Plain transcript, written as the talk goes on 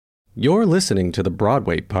You're listening to the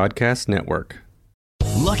Broadway Podcast Network.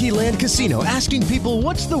 Lucky Land Casino, asking people,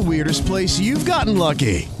 what's the weirdest place you've gotten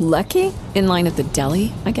lucky? Lucky? In line at the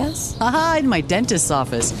deli, I guess? Aha, in my dentist's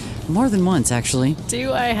office. More than once, actually.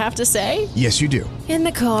 Do I have to say? Yes, you do. In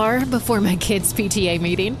the car before my kids' PTA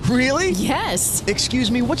meeting. Really? Yes. Excuse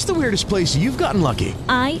me, what's the weirdest place you've gotten lucky?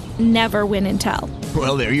 I never win and tell.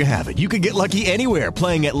 Well, there you have it. You can get lucky anywhere,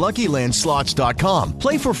 playing at LuckyLandSlots.com.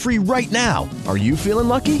 Play for free right now. Are you feeling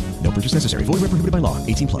lucky? No purchase necessary. Void where prohibited by law.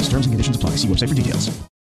 18 plus. Terms and conditions apply. See website for details.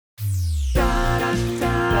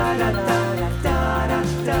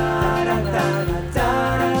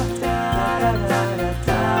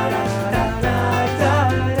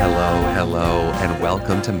 Hello, and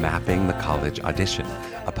welcome to Mapping the College Audition,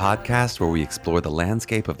 a podcast where we explore the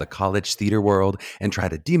landscape of the college theater world and try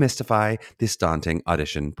to demystify this daunting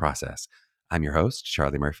audition process. I'm your host,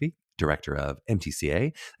 Charlie Murphy, director of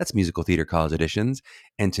MTCA, that's Musical Theater College Auditions,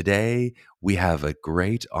 and today we have a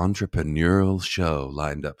great entrepreneurial show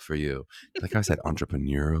lined up for you. Like I said,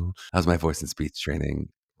 entrepreneurial. That was my voice and speech training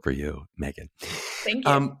for you, Megan. Thank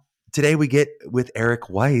you. Today we get with Eric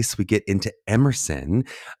Weiss, we get into Emerson,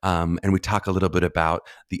 and we talk a little bit about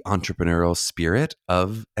the entrepreneurial spirit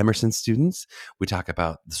of Emerson students. We talk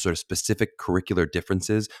about the sort of specific curricular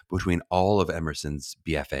differences between all of Emerson's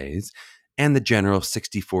BFAs and the general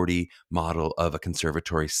 60-40 model of a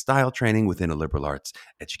conservatory style training within a liberal arts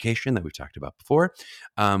education that we've talked about before.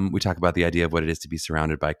 We talk about the idea of what it is to be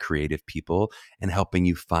surrounded by creative people and helping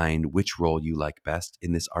you find which role you like best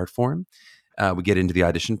in this art form. We get into the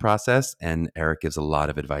audition process, and Eric gives a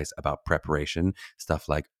lot of advice about preparation, stuff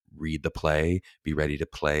like read the play, be ready to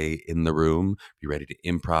play in the room, be ready to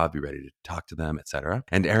improv, be ready to talk to them, etc.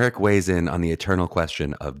 And Eric weighs in on the eternal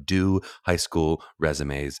question of, do high school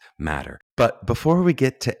resumes matter? But before we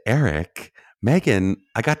get to Eric, Megan,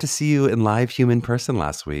 I got to see you in live human person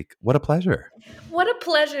last week. What a pleasure. What a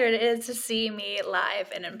pleasure it is to see me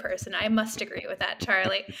live and in person. I must agree with that,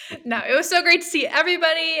 Charlie. No, it was so great to see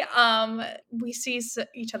everybody. We see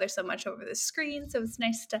each other so much over the screen, so it's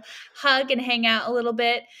nice to hug and hang out a little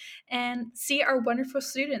bit and see our wonderful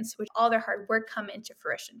students, with all their hard work come into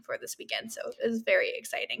fruition for this weekend. So it was very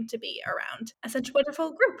exciting to be around such a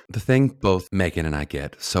wonderful group. The thing both Megan and I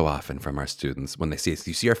get so often from our students when they see us,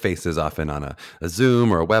 you see our faces often on a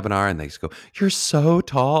Zoom or a webinar, and they just go, "You're so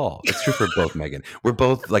tall." It's true for both, Megan. We're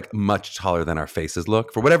both like much taller than our faces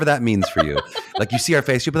look, for whatever that means for you. Like you see our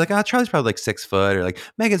face, you'll be like, "Oh, Charlie's probably like 6 foot," or like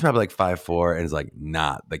Megan's probably like 5'4," and it's like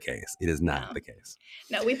not the case. It is not the case.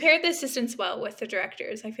 No, we paired the assistants well with the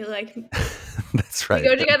directors. I feel like that's right. We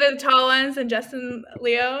go together, the tall ones, and Justin,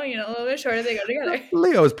 Leo, a little bit shorter, they go together.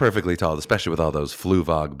 Leo is perfectly tall, especially with all those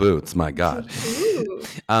Fluvog boots. My God.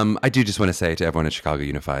 I do just want to say to everyone at Chicago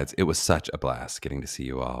Unifieds, it was such a blast getting to see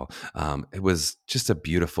you all. It was just a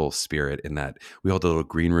beautiful spirit in that we hold a little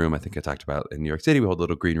green room. I think I talked about in New York City, we hold a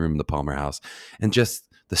little green room in the Palmer House, and just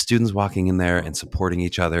the students walking in there and supporting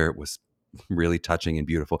each other was really touching and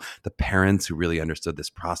beautiful. The parents who really understood this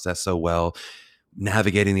process so well,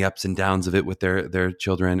 navigating the ups and downs of it with their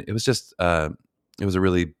children. It was just, it was a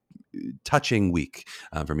really touching week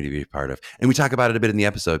for me to be a part of. And we talk about it a bit in the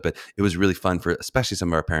episode, but it was really fun for especially some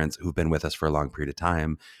of our parents who've been with us for a long period of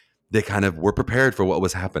time. They kind of were prepared for what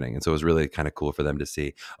was happening. And so it was really kind of cool for them to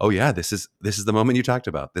see, oh yeah, this is the moment you talked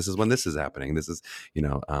about. This is when this is happening. This is, it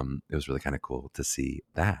was really kind of cool to see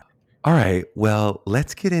that. All right, well,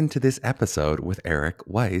 let's get into this episode with Eric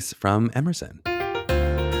Weiss from Emerson.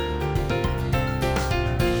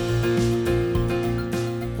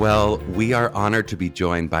 Well, we are honored to be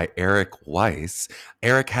joined by Eric Weiss.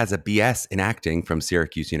 Eric has a BS in acting from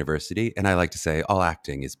Syracuse University, and I like to say all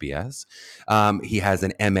acting is BS. He has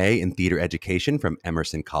an MA in theater education from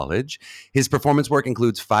Emerson College. His performance work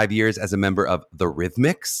includes 5 years as a member of The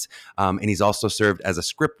Rhythmics, and he's also served as a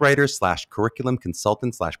scriptwriter / curriculum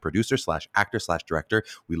consultant / producer / actor / director.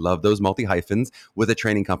 We love those multi-hyphens, with a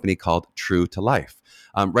training company called True to Life.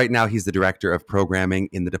 Right now, he's the director of programming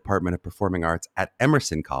in the Department of Performing Arts at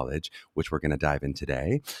Emerson College, which we're going to dive in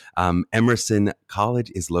today. Emerson College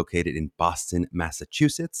is located in Boston,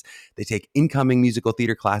 Massachusetts. They take incoming musical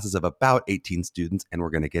theater classes of about 18 students, and we're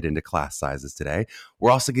going to get into class sizes today.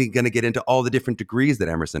 We're also going to get into all the different degrees that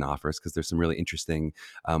Emerson offers, because there's some really interesting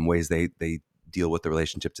ways they deal with the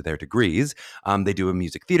relationship to their degrees. They do a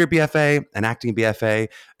music theater BFA, an acting BFA,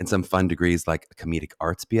 and some fun degrees like a comedic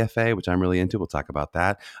arts BFA, which I'm really into. We'll talk about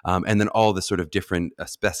that. And then all the sort of different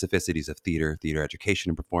specificities of theater education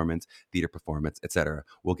and performance, theater performance, etc.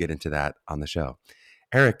 We'll get into that on the show.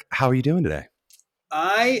 Eric, how are you doing today?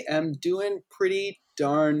 I am doing pretty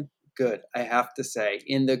darn good, I have to say.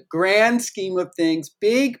 In the grand scheme of things,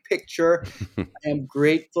 big picture, I am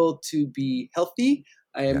grateful to be healthy.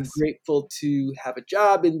 I am grateful to have a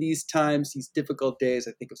job in these times, these difficult days.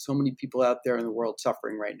 I think of so many people out there in the world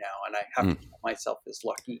suffering right now, and I have to count myself as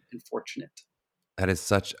lucky and fortunate. That is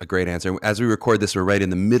such a great answer. As we record this, we're right in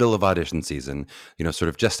the middle of audition season, sort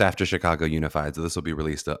of just after Chicago Unified. So this will be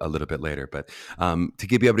released a little bit later. But to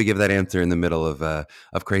be able to give that answer in the middle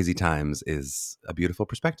of crazy times is a beautiful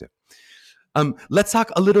perspective. Let's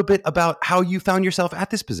talk a little bit about how you found yourself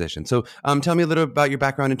at this position. So tell me a little bit about your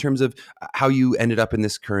background in terms of how you ended up in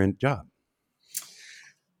this current job.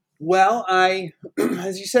 Well,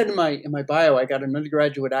 as you said in my bio, I got an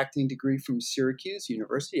undergraduate acting degree from Syracuse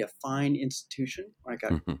University, a fine institution. I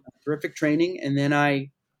got terrific training, and then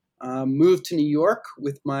I moved to New York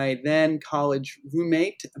with my then college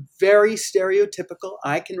roommate. Very stereotypical.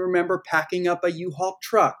 I can remember packing up a U-Haul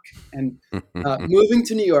truck and moving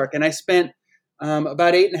to New York, and I spent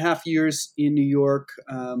about 8.5 years in New York,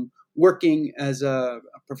 working as a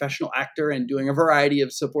professional actor and doing a variety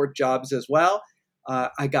of support jobs as well.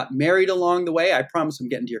 I got married along the way. I promise I'm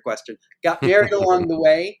getting to your question. Got married along the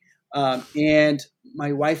way. And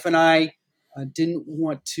my wife and I didn't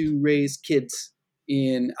want to raise kids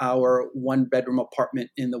in our 1-bedroom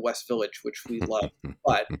apartment in the West Village, which we loved.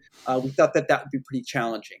 But we thought that would be pretty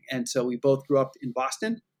challenging. And so we both grew up in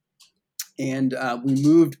Boston. And we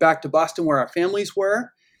moved back to Boston where our families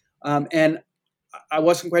were. And I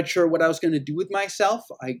wasn't quite sure what I was going to do with myself.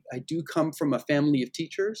 I do come from a family of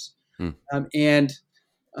teachers. And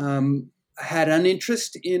had an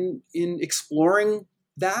interest in exploring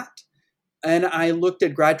that. And I looked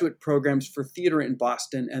at graduate programs for theater in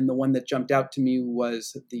Boston, and the one that jumped out to me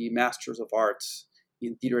was the Masters of Arts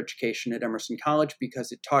in Theater Education at Emerson College,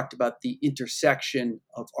 because it talked about the intersection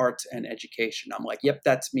of arts and education. I'm like, yep,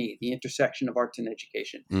 that's me, the intersection of arts and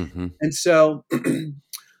education. And so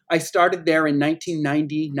I started there in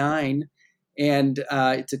 1999. And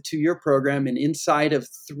it's a 2-year program. And inside of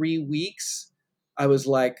 3 weeks, I was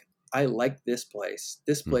like, I like this place.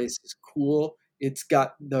 This place is cool. It's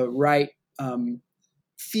got the right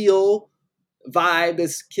feel, vibe,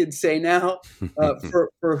 as kids say now,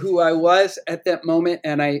 for who I was at that moment.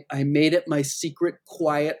 And I made it my secret,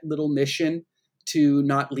 quiet little mission to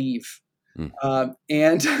not leave.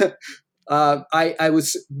 I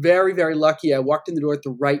was very, very lucky. I walked in the door at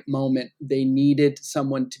the right moment. They needed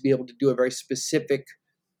someone to be able to do a very specific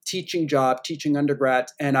teaching job, teaching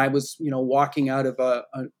undergrads. And I was, walking out of a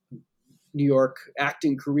New York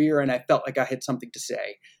acting career, and I felt like I had something to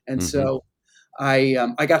say. And so I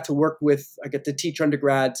got to teach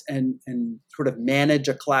undergrads and sort of manage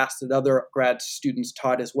a class that other grad students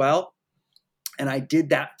taught as well. And I did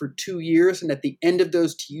that for 2 years. And at the end of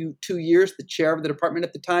those 2 years, the chair of the department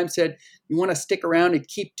at the time said, "You want to stick around and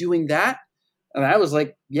keep doing that?" And I was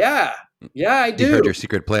like, yeah, I do. You heard your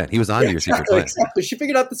secret plan. He was on to your secret plan. Exactly. She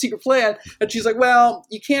figured out the secret plan. And she's like, well,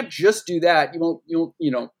 you can't just do that. You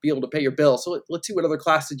won't be able to pay your bill. So let's see what other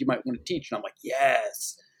classes you might want to teach. And I'm like,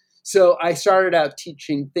 yes. So I started out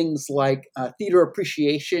teaching things like theater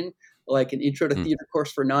appreciation, like an intro to theater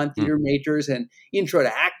course for non-theater majors, and intro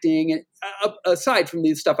to acting, and aside from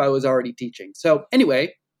the stuff I was already teaching. So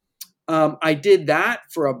anyway, I did that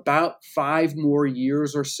for about 5 more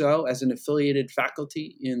years or so as an affiliated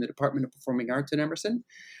faculty in the Department of Performing Arts at Emerson.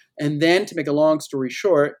 And then, to make a long story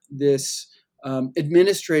short, this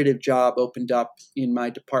administrative job opened up in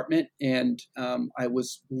my department, and I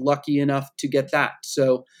was lucky enough to get that.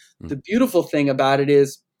 So the beautiful thing about it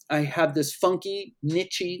is I have this funky,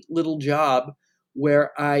 niche-y little job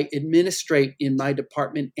where I administrate in my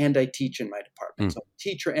department and I teach in my department. So I'm a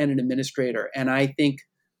teacher and an administrator. And I think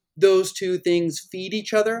those two things feed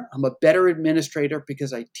each other. I'm a better administrator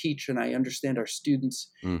because I teach and I understand our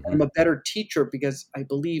students. And I'm a better teacher because I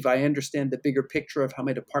believe I understand the bigger picture of how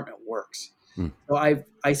my department works. So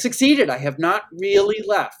I succeeded. I have not really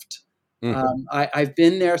left. I've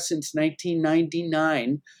been there since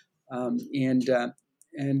 1999.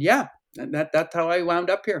 And yeah, that's how I wound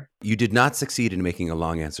up here. You did not succeed in making a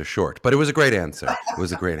long answer short, but it was a great answer. It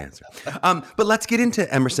was a great answer. But let's get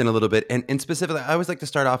into Emerson a little bit. And specifically, I always like to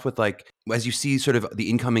start off with, as you see sort of the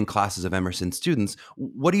incoming classes of Emerson students,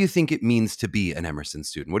 what do you think it means to be an Emerson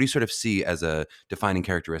student? What do you sort of see as a defining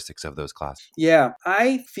characteristics of those classes? Yeah,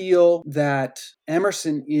 I feel that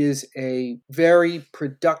Emerson is a very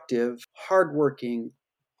productive, hardworking,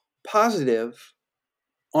 positive,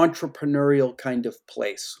 entrepreneurial kind of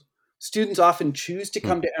place. Students often choose to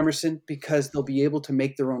come to Emerson because they'll be able to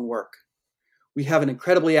make their own work. We have an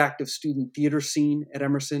incredibly active student theater scene at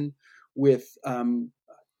Emerson with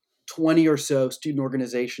 20 or so student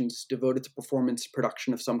organizations devoted to performance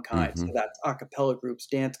production of some kind. So that's a cappella groups,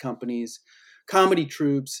 dance companies, comedy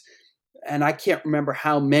troupes. And I can't remember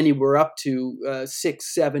how many we're up to,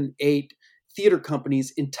 6, 7, 8 theater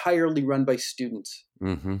companies entirely run by students.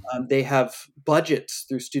 They have budgets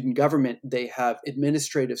through student government. They have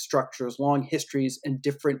administrative structures, long histories, and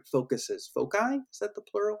different focuses. Foci? Is that the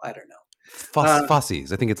plural? I don't know.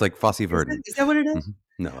 Fosse's. I think it's like Fosse Verdon. Is that what it is?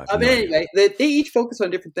 No. But anyway, they each focus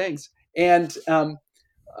on different things. And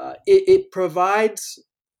it provides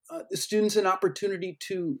the students an opportunity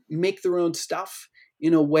to make their own stuff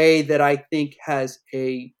in a way that I think has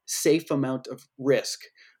a safe amount of risk.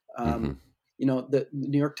 The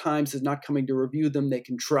New York Times is not coming to review them. They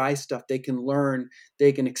can try stuff, they can learn,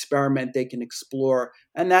 they can experiment, they can explore.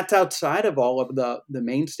 And that's outside of all of the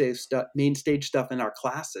main stage stuff in our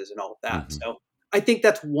classes and all of that. So I think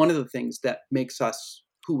that's one of the things that makes us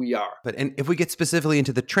who we are. And if we get specifically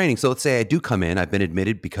into the training, so let's say I do come in, I've been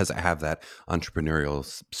admitted because I have that entrepreneurial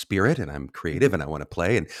spirit and I'm creative and I want to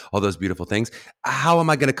play and all those beautiful things. How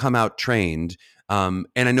am I going to come out trained? And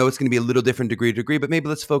I know it's going to be a little different degree to degree, but maybe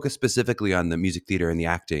let's focus specifically on the music theater and the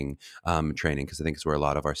acting training, because I think it's where a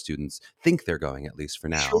lot of our students think they're going, at least for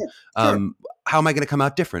now. Sure. How am I going to come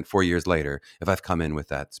out different 4 years later if I've come in with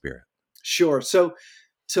that spirit? Sure. So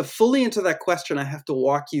to fully answer that question, I have to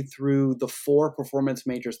walk you through the 4 performance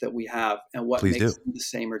majors that we have and what makes them the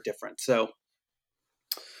same or different. So,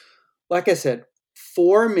 like I said,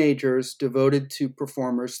 4 majors devoted to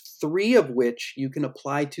performers, 3 of which you can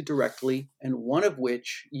apply to directly, and 1 of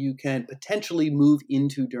which you can potentially move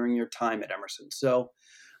into during your time at Emerson. So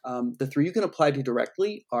the 3 you can apply to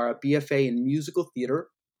directly are a BFA in musical theater,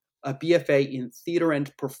 a BFA in theater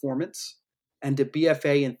and performance, and a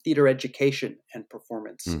BFA in theater education and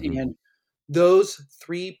performance. And those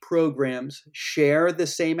 3 programs share the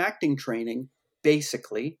same acting training,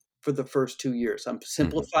 basically, for the first 2 years. I'm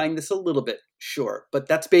simplifying this a little bit, sure, but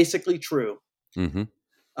that's basically true.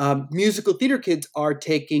 Musical theater kids are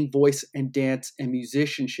taking voice and dance and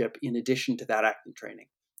musicianship in addition to that acting training.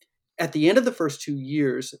 At the end of the first 2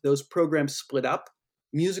 years, those programs split up.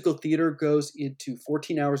 Musical theater goes into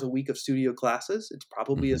 14 hours a week of studio classes. It's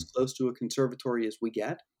probably as close to a conservatory as we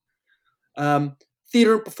get.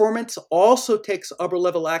 Theater and performance also takes upper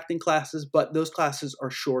level acting classes, but those classes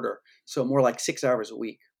are shorter, so more like 6 hours a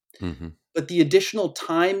week. But the additional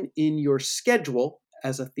time in your schedule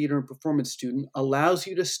as a theater and performance student allows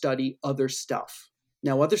you to study other stuff.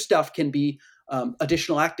 Now, other stuff can be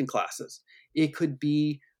additional acting classes. It could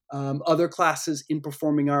be other classes in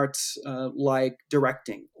performing arts like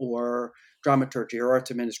directing or dramaturgy or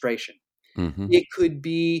arts administration. It could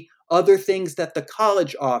be other things that the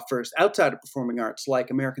college offers outside of performing arts,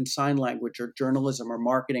 like American Sign Language or journalism or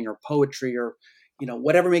marketing or poetry or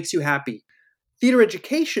whatever makes you happy. Theater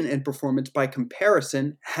education and performance, by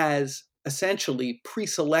comparison, has essentially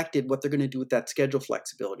pre-selected what they're going to do with that schedule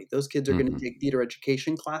flexibility. Those kids are going to take theater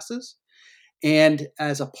education classes. And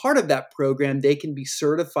as a part of that program, they can be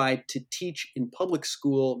certified to teach in public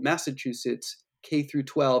school, Massachusetts, K through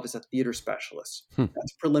 12 as a theater specialist.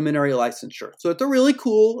 That's preliminary licensure. So it's a really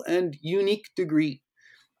cool and unique degree.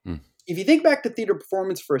 If you think back to theater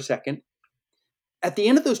performance for a second, at the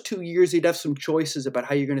end of those 2 years, you'd have some choices about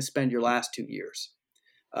how you're going to spend your last 2 years.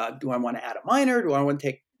 Do I want to add a minor? Do I want to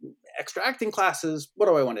take extra acting classes? What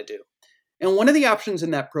do I want to do? And one of the options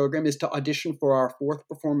in that program is to audition for our 4th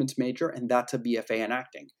performance major, and that's a BFA in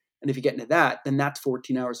acting. And if you get into that, then that's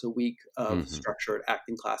 14 hours a week of structured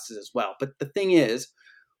acting classes as well. But the thing is,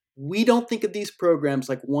 we don't think of these programs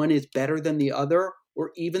like one is better than the other,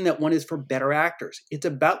 or even that one is for better actors. It's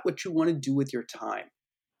about what you want to do with your time.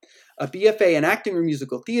 A BFA in acting or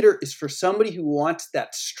musical theater is for somebody who wants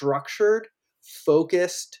that structured,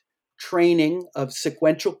 focused training of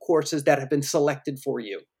sequential courses that have been selected for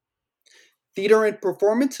you. Theater and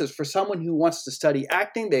performance is for someone who wants to study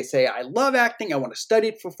acting. They say, I love acting. I want to study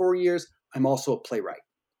it for 4 years. I'm also a playwright.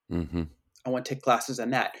 I want to take classes on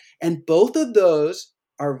that. And both of those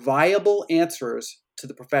are viable answers to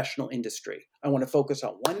the professional industry. I want to focus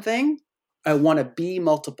on one thing. I want to be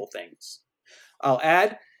multiple things. I'll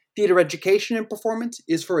add, theater education and performance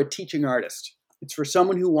is for a teaching artist. It's for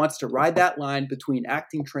someone who wants to ride that line between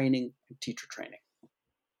acting training and teacher training.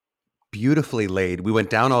 Beautifully laid. We went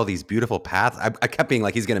down all these beautiful paths. I kept being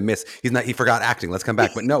like, he's going to miss. He forgot acting. Let's come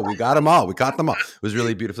back. But no, we got them all. We got them all. It was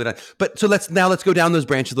really beautifully done. But so let's go down those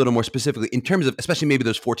branches a little more specifically in terms of, especially maybe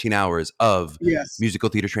those 14 hours of musical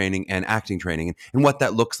theater training and acting training and what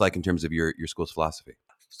that looks like in terms of your school's philosophy.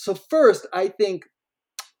 So first, I think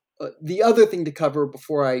the other thing to cover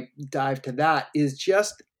before I dive to that is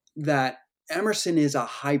just that Emerson is a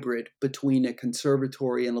hybrid between a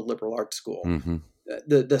conservatory and a liberal arts school. Mm-hmm.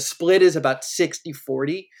 The split is about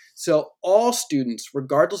 60-40. So all students,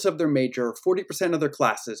 regardless of their major, 40% of their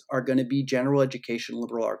classes are going to be general education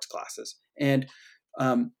liberal arts classes. And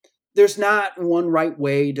there's not one right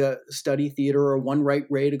way to study theater or one right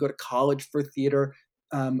way to go to college for theater.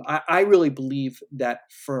 I really believe that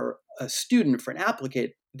for a student, for an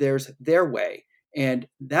applicant, there's their way. And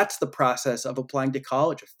that's the process of applying to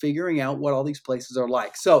college, of figuring out what all these places are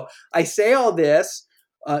like. So I say all this.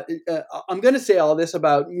 I'm going to say all this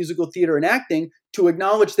about musical theater and acting to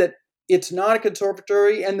acknowledge that it's not a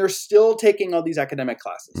conservatory and they're still taking all these academic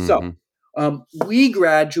classes. Mm-hmm. So we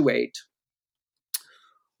graduate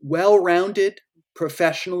well-rounded,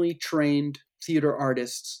 professionally trained theater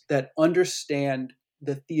artists that understand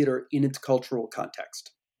the theater in its cultural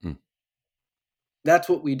context. Mm. That's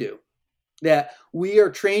what we do. That we are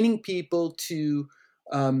training people to,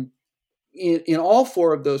 in all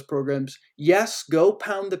four of those programs, yes, go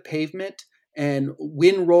pound the pavement and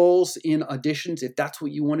win roles in auditions if that's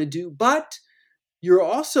what you want to do, but you're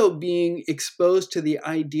also being exposed to the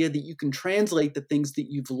idea that you can translate the things that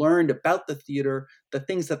you've learned about the theater, the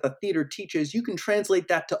things that the theater teaches, you can translate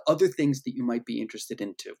that to other things that you might be interested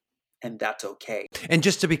into. And that's okay. And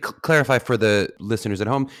just to be clarify for the listeners at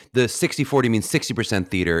home, the 60-40 means 60%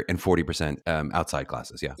 theater and 40% outside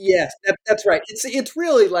classes. Yeah. Yes, that's right. It's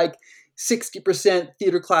really like 60%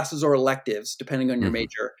 theater classes or electives, depending on your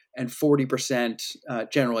major, and 40%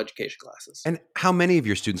 general education classes. And how many of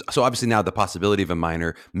your students, so obviously now the possibility of a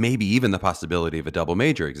minor, maybe even the possibility of a double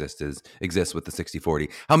major exists with the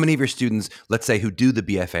 60-40. How many of your students, let's say, who do the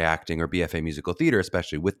BFA acting or BFA musical theater,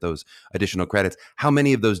 especially with those additional credits, how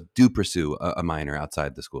many of those do pursue a minor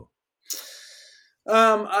outside the school?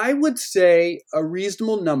 I would say a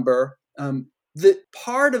reasonable number. The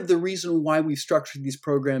part of the reason why we've structured these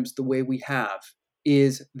programs the way we have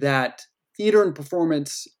is that theater and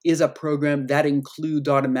performance is a program that includes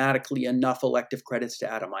automatically enough elective credits to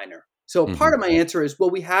add a minor. So part of my answer is, well,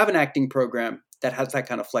 we have an acting program that has that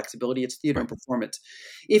kind of flexibility. It's theater and performance.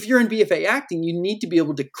 If you're in BFA acting, you need to be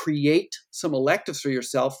able to create some electives for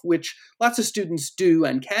yourself, which lots of students do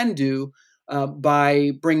and can do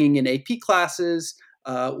by bringing in AP classes,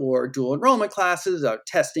 or dual enrollment classes,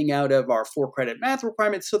 testing out of our 4-credit math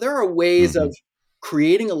requirements. So there are ways of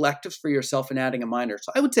creating electives for yourself and adding a minor.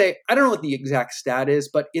 So I would say, I don't know what the exact stat is,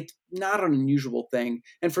 but it's not an unusual thing.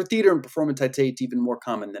 And for theater and performance, I'd say it's even more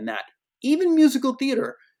common than that. Even musical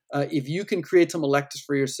theater, if you can create some electives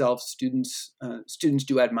for yourself, students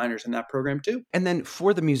do add minors in that program too. And then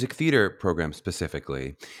for the music theater program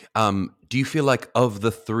specifically, do you feel like of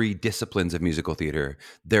the 3 disciplines of musical theater,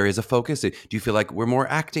 there is a focus? Do you feel like we're more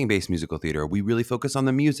acting-based musical theater? We really focus on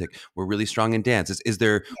the music. We're really strong in dance. Is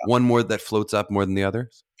there one more that floats up more than the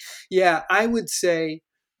others? Yeah, I would say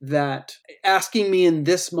that asking me in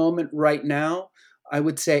this moment right now, I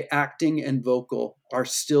would say acting and vocal are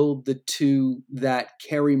still the 2 that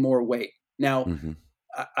carry more weight. Now,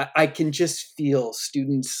 I can just feel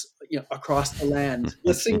students, across the land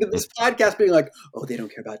listening to this podcast being like, "Oh, they don't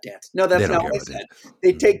care about dance." No, that's not what I said.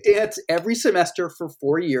 They take dance every semester for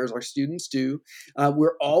 4 years. Our students do.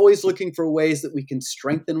 We're always looking for ways that we can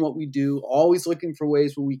strengthen what we do. Always looking for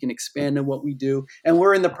ways where we can expand on what we do, and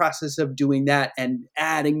we're in the process of doing that and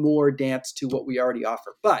adding more dance to what we already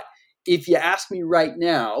offer. But if you ask me right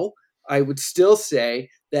now, I would still say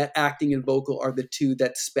that acting and vocal are the 2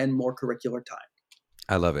 that spend more curricular time.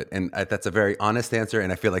 I love it. And that's a very honest answer.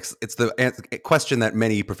 And I feel like it's the question that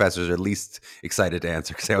many professors are least excited to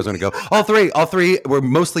answer. Because I was going to go, all three were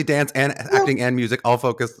mostly dance and acting and music, all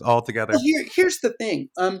focused all together. Well, here's the thing.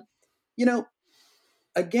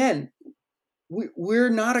 Again, we're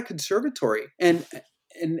not a conservatory. And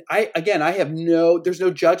there's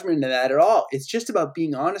no judgment in that at all. It's just about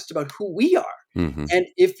being honest about who we are. And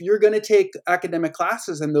if you're going to take academic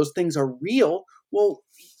classes and those things are real, well,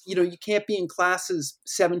 you can't be in classes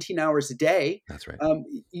 17 hours a day. That's right.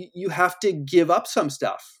 You have to give up some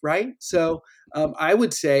stuff, right? So I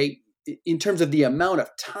would say in terms of the amount of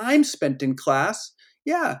time spent in class,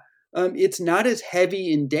 it's not as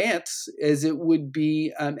heavy in dance as it would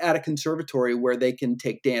be at a conservatory where they can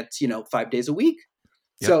take dance, 5 days a week.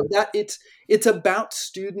 Yep. So that it's about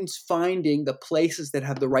students finding the places that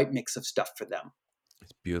have the right mix of stuff for them.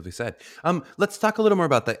 It's beautifully said. Let's talk a little more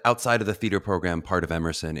about the outside of the theater program part of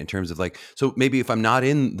Emerson in terms of so maybe if I'm not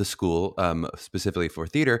in the school specifically for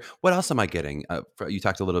theater, what else am I getting? You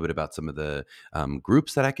talked a little bit about some of the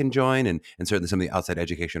groups that I can join and certainly some of the outside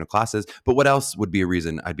educational classes, but what else would be a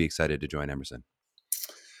reason I'd be excited to join Emerson?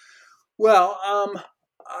 Well,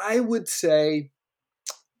 I would say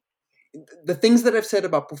the things that I've said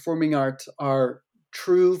about performing arts are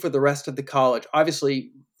true for the rest of the college.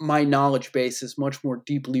 Obviously, my knowledge base is much more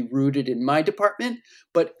deeply rooted in my department,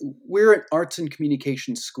 but we're an arts and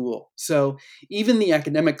communication school. So even the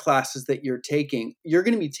academic classes that you're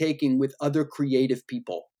going to be taking with other creative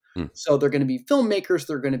people. So they're going to be filmmakers,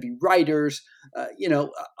 they're going to be writers,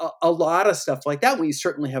 a lot of stuff like that. We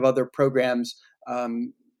certainly have other programs,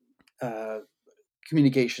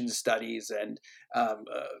 communication studies and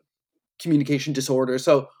communication disorders.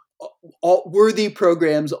 So all worthy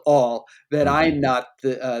programs, all that I'm not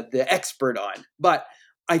the expert on. But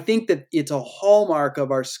I think that it's a hallmark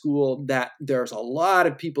of our school that there's a lot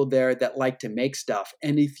of people there that like to make stuff.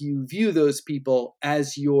 And if you view those people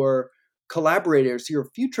as your collaborators, your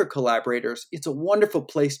future collaborators, it's a wonderful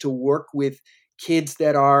place to work with kids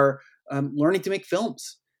that are learning to make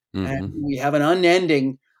films. And we have an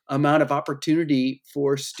unending amount of opportunity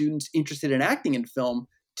for students interested in acting in film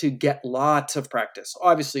to get lots of practice.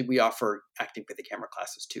 Obviously, we offer acting for the camera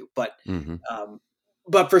classes too, but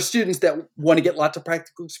for students that want to get lots of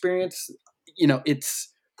practical experience,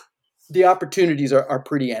 it's the opportunities are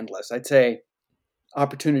pretty endless. I'd say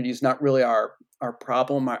opportunity is not really our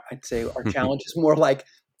problem. I'd say our challenge is more like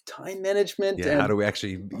time management. Yeah, and how do we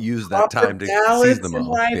actually use that time to seize them all?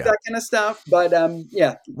 Life, that kind of stuff. But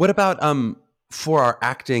yeah. What about for our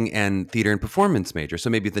acting and theater and performance majors, so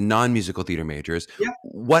maybe the non-musical theater majors,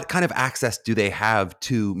 what kind of access do they have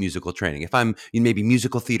to musical training? If I'm maybe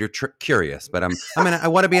musical theater curious, but I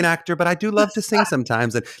want to be an actor, but I do love to sing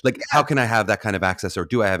sometimes. And how can I have that kind of access, or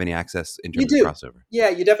do I have any access in terms of crossover? Yeah,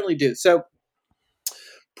 you definitely do. So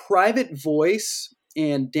private voice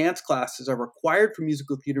and dance classes are required for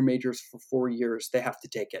musical theater majors for 4 years. They have to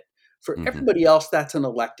take it. For everybody else, that's an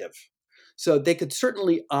elective. So they could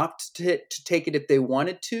certainly opt to take it if they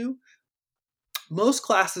wanted to. Most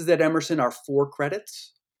classes at Emerson are 4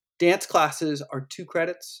 credits. Dance classes are 2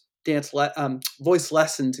 credits. Voice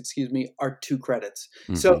lessons, are 2 credits.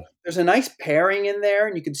 So there's a nice pairing in there,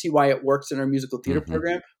 and you can see why it works in our musical theater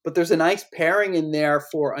program. But there's a nice pairing in there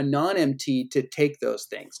for a non-MT to take those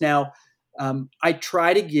things. Now, I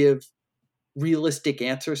try to give realistic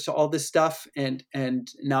answers to all this stuff and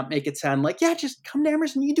not make it sound like, yeah, just come to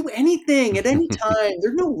Emerson. You can do anything at any time.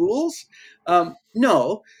 There's no rules.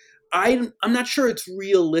 No, I'm not sure it's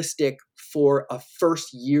realistic for a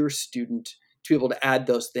first year student to be able to add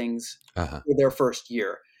those things for their first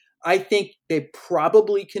year. I think they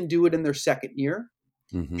probably can do it in their second year.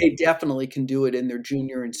 They definitely can do it in their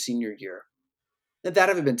junior and senior year. Now, that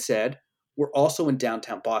having been said, we're also in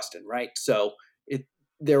downtown Boston, right? So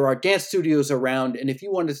there are dance studios around, and if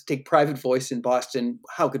you wanted to take private voice in Boston,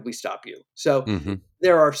 how could we stop you? So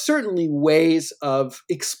there are certainly ways of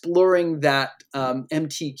exploring that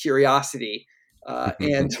MT curiosity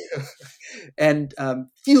and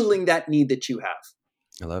fueling that need that you have.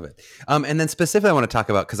 I love it. And then specifically, I want to talk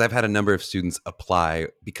about, because I've had a number of students apply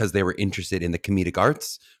because they were interested in the comedic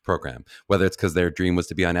arts program, whether it's because their dream was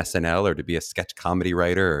to be on SNL or to be a sketch comedy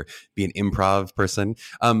writer or be an improv person.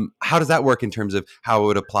 How does that work in terms of how it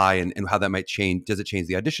would apply and how that might change? Does it change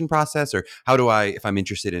the audition process, or how do I, if I'm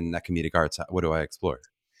interested in that comedic arts, what do I explore?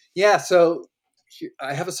 Yeah, so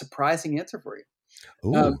I have a surprising answer for you.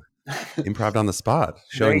 Ooh, improv on the spot,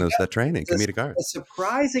 showing that training, comedic arts. The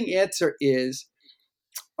surprising answer is,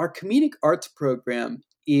 our comedic arts program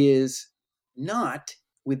is not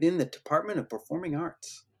within the Department of Performing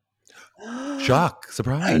Arts. Shock,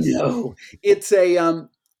 surprise. I know. It's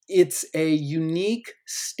a unique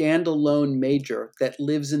standalone major that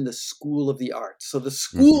lives in the School of the Arts. So the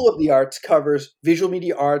School of the Arts covers visual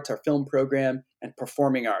media arts, our film program, and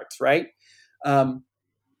performing arts, right?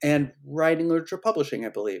 And writing, literature, publishing, I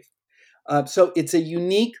believe. So it's a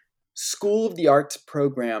unique School of the Arts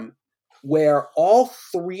program where all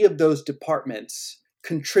 3 of those departments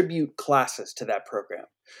contribute classes to that program.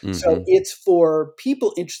 So it's for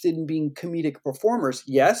people interested in being comedic performers,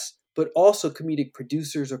 yes, but also comedic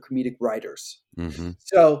producers or comedic writers.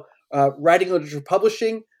 So writing, literature,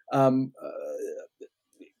 publishing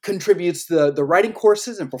contributes the writing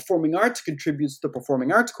courses, and performing arts contributes the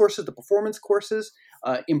performing arts courses, the performance courses,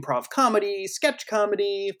 improv comedy, sketch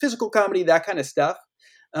comedy, physical comedy, that kind of stuff.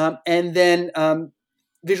 And then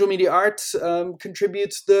visual media arts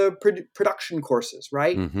contributes the production courses,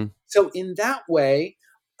 right? So in that way,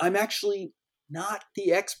 I'm actually not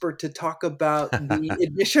the expert to talk about the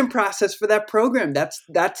admission process for that program. That's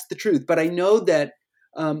the truth. But I know that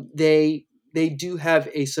they do have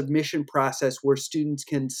a submission process where students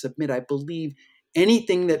can submit, I believe,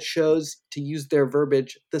 anything that shows, to use their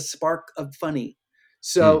verbiage, the spark of funny.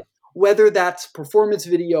 So whether that's performance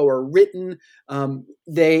video or written,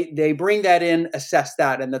 they bring that in, assess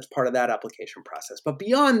that, and that's part of that application process. But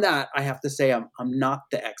beyond that, I have to say I'm not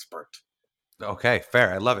the expert. Okay,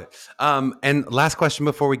 fair. I love it. And last question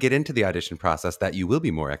before we get into the audition process that you will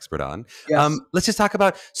be more expert on. Yes. Let's just talk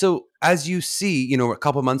about, so as you see, a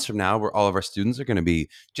couple months from now, where all of our students are going to be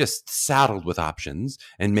just saddled with options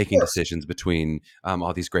and making decisions between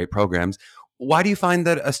all these great programs. Why do you find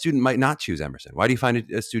that a student might not choose Emerson? Why do you find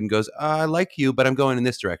a student goes, I like you, but I'm going in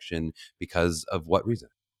this direction because of what reason?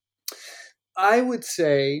 I would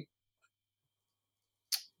say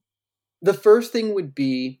the first thing would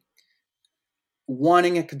be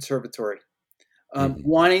wanting a conservatory,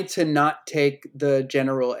 wanting to not take the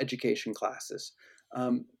general education classes.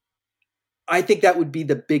 I think that would be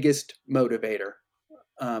the biggest motivator,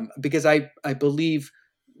 because I believe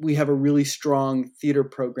we have a really strong theater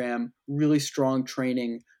program, really strong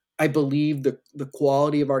training. I believe the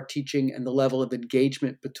quality of our teaching and the level of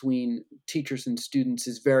engagement between teachers and students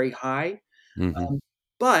is very high.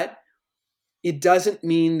 But it doesn't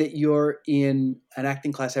mean that you're in an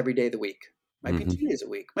acting class every day of the week. Might be 2 days a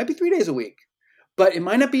week, might be 3 days a week, but it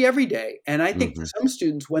might not be every day. And I think for some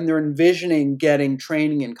students, when they're envisioning getting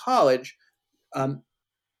training in college,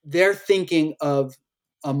 they're thinking of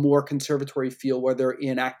a more conservatory feel where they're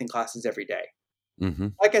in acting classes every day.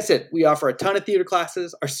 Like I said, we offer a ton of theater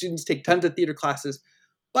classes. Our students take tons of theater classes,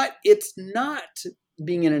 but it's not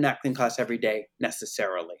being in an acting class every day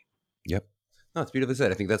necessarily. Yep. No, it's beautifully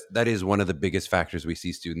said. I think that is one of the biggest factors we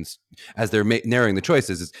see students as they're narrowing the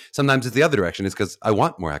choices. Is sometimes it's the other direction. Is because I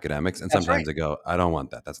want more academics, and sometimes they go, I don't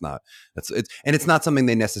want that. It's not something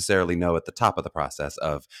they necessarily know at the top of the process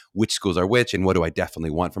of which schools are which and what do I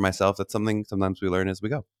definitely want for myself. That's something sometimes we learn as we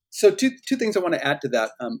go. So two things I want to add to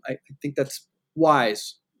that. I think that's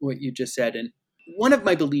wise what you just said, and one of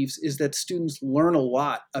my beliefs is that students learn a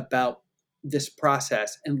lot about this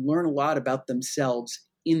process and learn a lot about themselves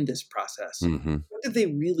in this process. What do they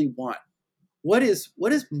really want? What is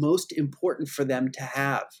most important for them to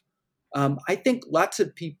have? I think lots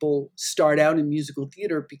of people start out in musical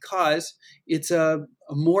theater because it's a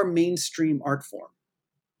more mainstream art form.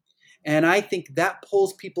 And I think that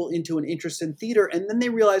pulls people into an interest in theater. And then they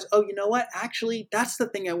realize, oh, you know what? Actually, that's the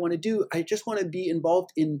thing I want to do. I just want to be involved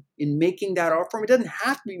in making that art form. It doesn't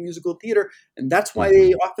have to be musical theater. And that's why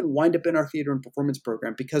they often wind up in our theater and performance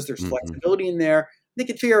program, because there's flexibility in there. They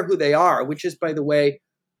can figure out who they are, which is, by the way,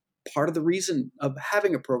 part of the reason of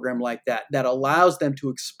having a program like that allows them to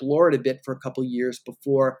explore it a bit for a couple of years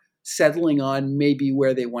before settling on maybe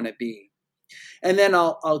where they want to be. And then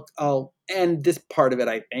I'll end this part of it,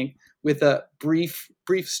 I think, with a brief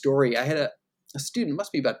story. I had a student,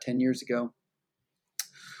 must be about 10 years ago,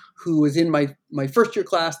 who was in my first year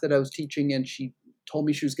class that I was teaching, and she told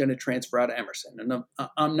me she was going to transfer out of Emerson. And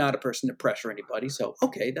I'm not a person to pressure anybody, so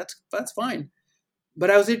okay, that's fine. But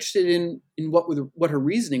I was interested in what her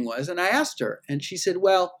reasoning was, and I asked her, and she said,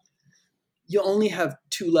 "Well, you only have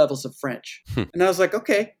 2 levels of French." And I was like,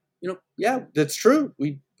 "Okay, yeah, that's true.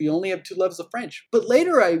 We only have 2 levels of French." But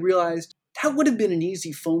later I realized that would have been an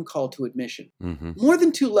easy phone call to admission. More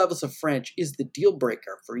than 2 levels of French is the deal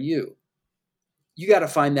breaker for you. You got to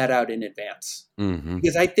find that out in advance,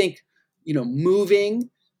 because I think moving,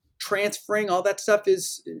 transferring, all that stuff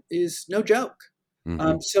is no joke.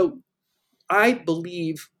 So I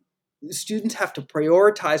believe students have to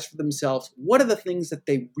prioritize for themselves what are the things that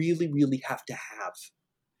they really, really have to have,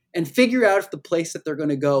 and figure out if the place that they're going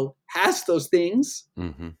to go has those things,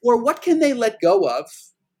 or what can they let go of,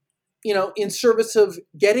 in service of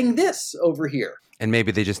getting this over here. And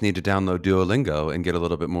maybe they just need to download Duolingo and get a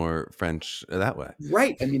little bit more French that way.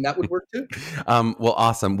 Right. I mean, that would work too. Well,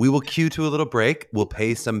 awesome. We will cue to a little break. We'll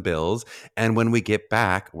pay some bills. And when we get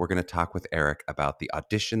back, we're going to talk with Eric about the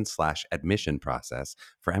audition/admission process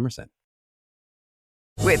for Emerson.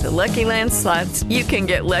 With the Lucky Land Slots, you can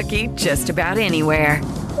get lucky just about anywhere.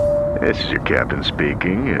 This is your captain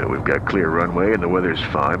speaking. We've got clear runway and the weather's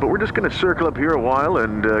fine, but we're just going to circle up here a while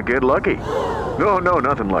and get lucky. No,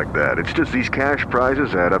 nothing like that. It's just these cash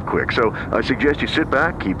prizes add up quick. So I suggest you sit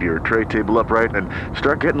back, keep your tray table upright, and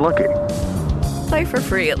start getting lucky. Play for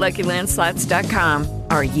free at LuckyLandSlots.com.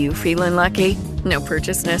 Are you feeling lucky? No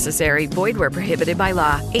purchase necessary. Void where prohibited by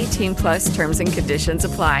law. 18+ terms and conditions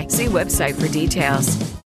apply. See website for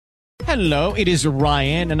details. Hello, it is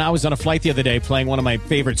Ryan, and I was on a flight the other day playing one of my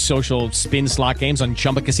favorite social spin slot games on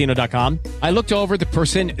ChumbaCasino.com. I looked over at the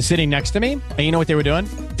person sitting next to me, and you know what they were doing?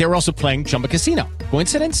 They were also playing Chumba Casino.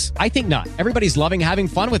 Coincidence? I think not. Everybody's loving having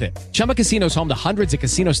fun with it. Chumba Casino is home to hundreds of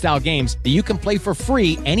casino-style games that you can play for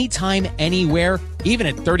free anytime, anywhere, even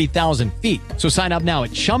at 30,000 feet. So sign up now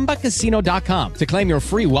at ChumbaCasino.com to claim your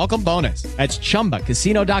free welcome bonus. That's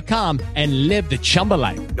ChumbaCasino.com and live the Chumba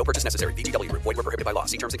life. No purchase necessary. VGW. Void where prohibited by law.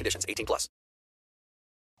 See terms and conditions. 18+.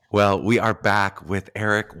 Well, we are back with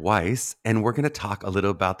Eric Weiss, and we're going to talk a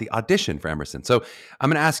little about the audition for Emerson. So I'm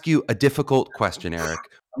going to ask you a difficult question, Eric.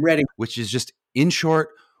 I'm ready. Which is just, in short,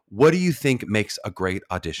 what do you think makes a great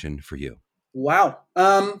audition for you? Wow.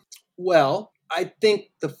 Well, I think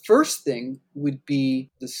the first thing would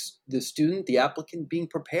be the student, the applicant being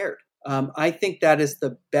prepared. I think that is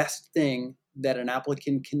the best thing that an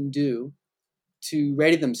applicant can do to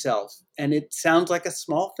ready themselves. And it sounds like a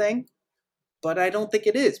small thing, but I don't think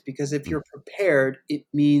it is, because if you're prepared, it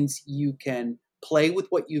means you can play with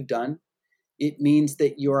what you've done. It means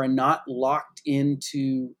that you are not locked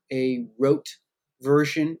into a rote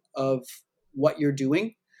version of what you're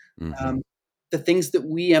doing. Mm-hmm. The things that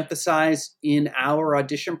we emphasize in our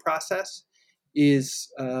audition process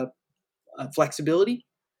is flexibility,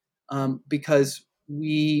 because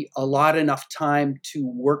we allot enough time to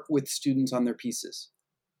work with students on their pieces.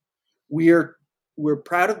 We're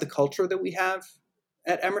proud of the culture that we have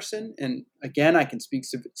at Emerson. And again, I can speak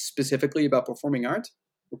specifically about performing arts.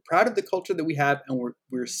 We're proud of the culture that we have, and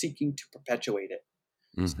we're seeking to perpetuate it.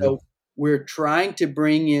 Mm-hmm. So we're trying to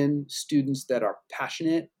bring in students that are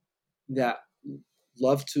passionate, that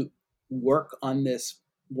love to work on this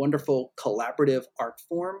wonderful collaborative art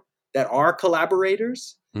form, that are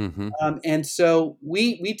collaborators. Mm-hmm. And so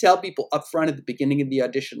we tell people up front at the beginning of the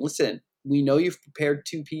audition, listen, we know you've prepared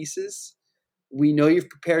 2 pieces. We know you've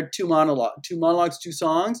prepared 2 monologues, 2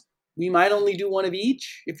 songs. We might only do 1 of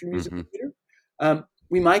each if you're musical theater.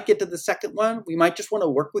 We might get to the second one. We might just want to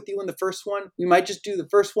work with you in the first one. We might just do the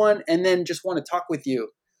first one and then just want to talk with you.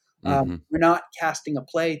 We're not casting a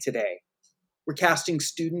play today. We're casting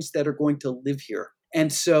students that are going to live here.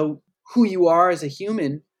 And so who you are as a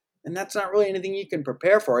human, and that's not really anything you can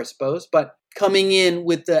prepare for, I suppose, but coming in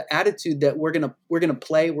with the attitude that we're gonna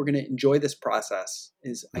play, we're gonna enjoy this process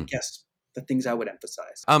is, I guess, the things I would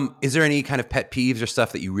emphasize. Is there any kind of pet peeves or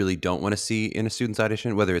stuff that you really don't want to see in a student's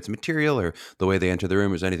audition, whether it's material or the way they enter the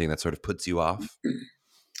room, or is there anything that sort of puts you off?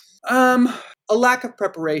 A lack of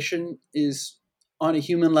preparation is, on a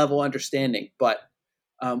human level, understanding, but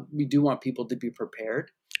we do want people to be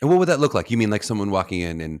prepared. And what would that look like? You mean like someone walking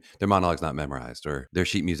in and their monologue's not memorized, or their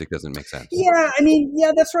sheet music doesn't make sense? Yeah,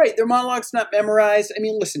 that's right. Their monologue's not memorized.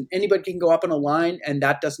 Listen, anybody can go up on a line, and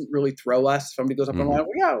that doesn't really throw us. Somebody goes up on a line, well,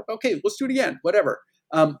 yeah, okay, let's do it again, whatever.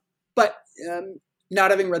 But not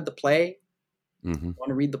having read the play, want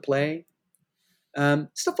to read the play,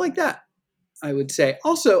 stuff like that, I would say.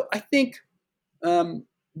 Also, I think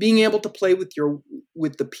being able to play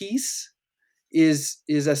with the piece is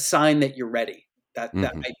a sign that you're ready.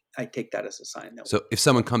 I take that as a sign. So if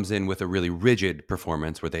someone comes in with a really rigid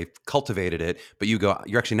performance where they've cultivated it, but you're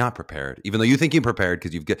actually not prepared, even though you think you're prepared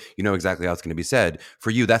because you know exactly how it's going to be said. For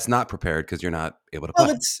you, that's not prepared because you're not able to play.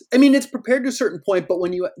 Well, it's prepared to a certain point, but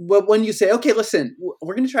when you say, okay, listen,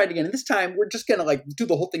 we're going to try it again, and this time we're just going to do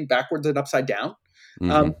the whole thing backwards and upside down,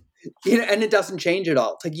 and it doesn't change at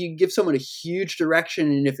all. It's like you give someone a huge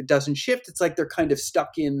direction, and if it doesn't shift, it's like they're kind of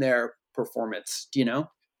stuck in their performance.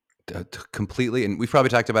 Completely. And we've probably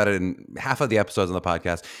talked about it in half of the episodes on the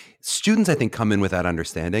podcast. Students, I think, come in with that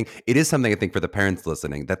understanding. It is something, I think, for the parents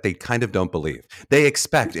listening that they kind of don't believe. They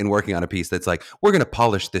expect in working on a piece that's like, we're going to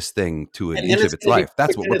polish this thing to an inch of its life.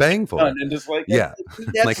 That's what we're paying for.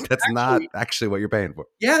 That's not actually what you're paying for.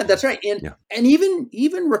 Yeah, that's right. And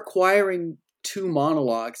even requiring 2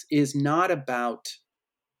 monologues is not about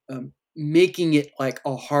making it like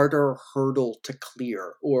a harder hurdle to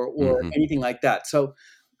clear or anything like that. So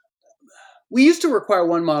we used to require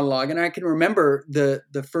 1 monologue, and I can remember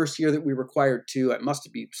the first year that we required 2. It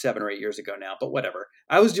must be 7 or 8 years ago now, but whatever.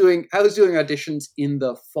 I was doing auditions in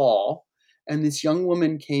the fall, and this young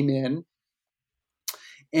woman came in,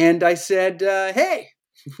 and I said, "Hey,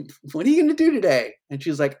 what are you going to do today?" And she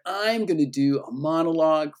was like, "I'm going to do a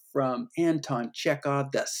monologue from Anton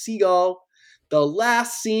Chekhov, The Seagull. The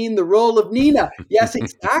last scene, the role of Nina." Yes,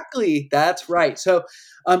 exactly. That's right. So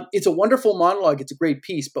it's a wonderful monologue. It's a great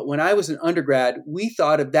piece. But when I was an undergrad, we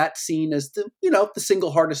thought of that scene as the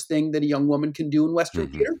single hardest thing that a young woman can do in Western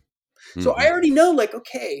theater. So I already know,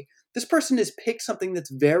 okay, this person has picked something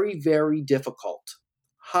that's very, very difficult,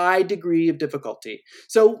 high degree of difficulty.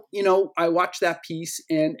 So, I watched that piece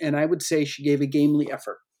and I would say she gave a gamely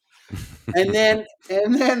effort. and then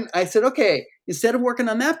I said, okay, instead of working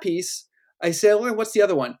on that piece, I said, well, what's the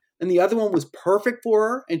other one? And the other one was perfect for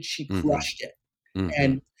her, and she crushed it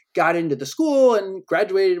and got into the school and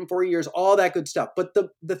graduated in 4 years, all that good stuff. But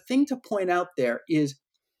the thing to point out there is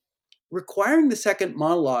requiring the second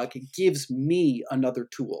monologue gives me another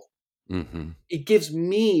tool. It gives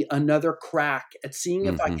me another crack at seeing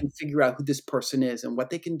if I can figure out who this person is and what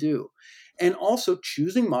they can do. And also,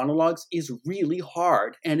 choosing monologues is really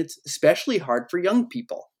hard, and it's especially hard for young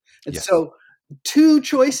people. And so 2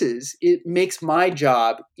 choices, it makes my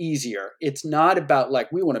job easier. It's not about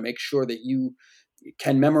like, we want to make sure that you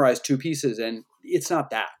can memorize 2 pieces, and it's not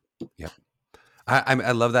that. Yep.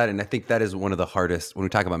 I love that. And I think that is one of the hardest, when we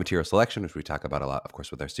talk about material selection, which we talk about a lot, of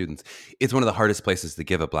course, with our students, it's one of the hardest places to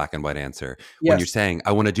give a black and white answer. When you're saying,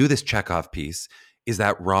 I want to do this Chekhov piece, is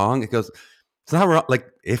that wrong? It goes, it's not wrong. Like,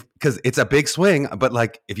 because it's a big swing, but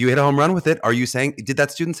like, if you hit a home run with it, are you saying, did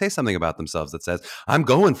that student say something about themselves that says, I'm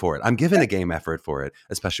going for it, I'm giving a game effort for it,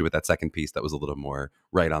 especially with that second piece that was a little more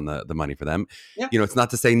right on the money for them. It's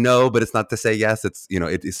not to say no, but it's not to say yes. It's,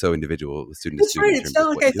 it is so individual, student to student. Right. It's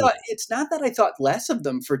not like it's not that I thought less of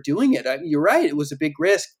them for doing it. You're right. It was a big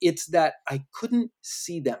risk. It's that I couldn't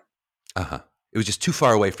see them. It was just too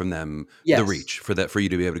far away from them, the reach for you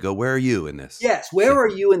to be able to go, where are you in this? Yes. Where are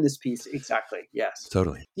you in this piece? Exactly. Yes.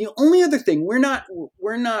 Totally. The only other thing, we're not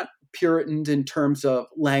Puritans in terms of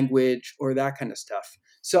language or that kind of stuff.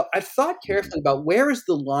 So I've thought carefully about where is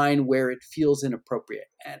the line where it feels inappropriate.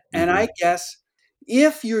 And I guess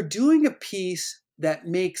if you're doing a piece that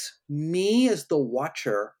makes me as the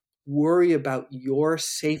watcher worry about your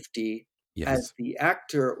safety as the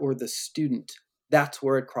actor or the student, that's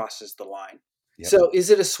where it crosses the line. So is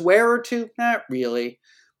it a swear or 2? Not really.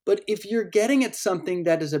 But if you're getting at something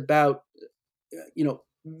that is about,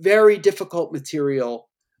 very difficult material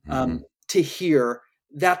to hear,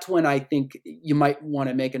 that's when I think you might want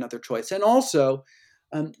to make another choice. And also,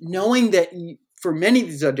 knowing that for many of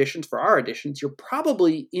these auditions, for our auditions, you're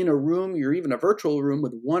probably in a room, you're even a virtual room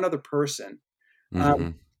with one other person.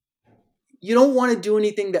 You don't want to do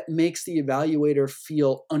anything that makes the evaluator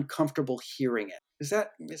feel uncomfortable hearing it. Does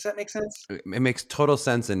that make sense? It makes total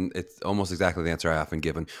sense, and it's almost exactly the answer I often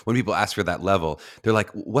give. When people ask for that level, they're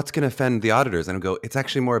like, what's going to offend the auditors? And I go, it's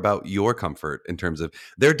actually more about your comfort in terms of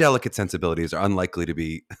their delicate sensibilities are unlikely to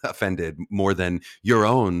be offended more than your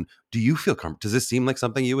own. Do you feel comfortable? Does this seem like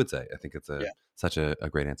something you would say? I think it's such a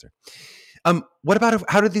great answer. What about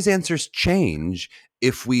how do these answers change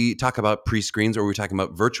if we talk about pre-screens or we're talking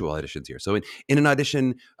about virtual auditions here? So in an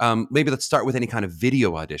audition, maybe let's start with any kind of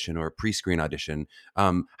video audition or pre-screen audition.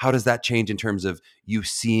 How does that change in terms of you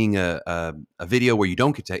seeing a video where you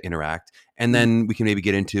don't get to interact? And then we can maybe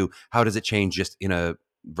get into how does it change just in a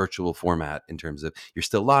virtual format in terms of you're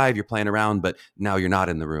still live, you're playing around, but now you're not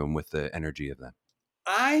in the room with the energy of them.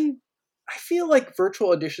 I feel like virtual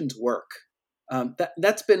auditions work.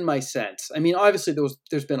 That's been my sense. I mean, obviously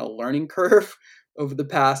there's been a learning curve over the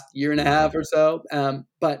past year and a half or so,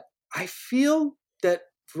 but I feel that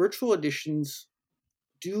virtual auditions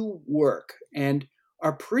do work and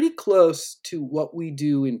are pretty close to what we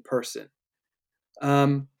do in person.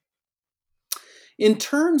 In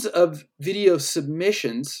terms of video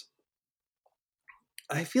submissions,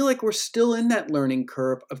 I feel like we're still in that learning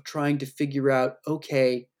curve of trying to figure out,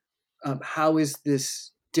 okay, how is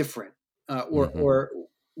this different? Or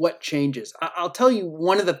what changes? I'll tell you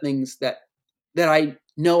one of the things that I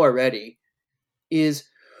know already is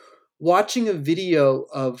watching a video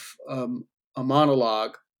of a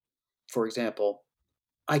monologue, for example.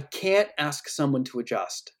 I can't ask someone to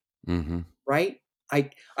adjust, right? I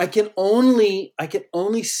can only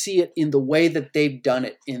see it in the way that they've done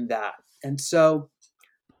it in that, and so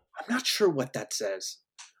I'm not sure what that says.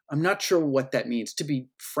 I'm not sure what that means, to be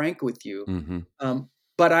frank with you.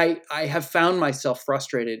 But I have found myself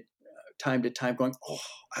frustrated time to time going,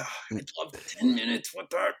 I'd love 10 minutes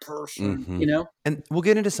with that person, And we'll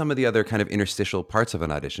get into some of the other kind of interstitial parts of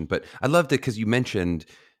an audition, but I loved it because you mentioned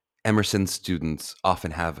Emerson students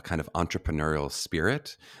often have a kind of entrepreneurial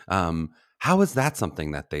spirit. How is that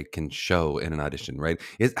something that they can show in an audition, right?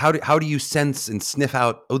 How do you sense and sniff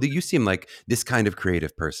out, you seem like this kind of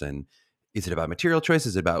creative person? Is it about material choice?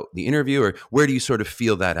 Is it about the interview? Or where do you sort of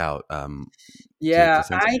feel that out? I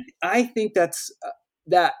think that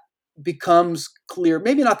becomes clear.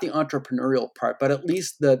 Maybe not the entrepreneurial part, but at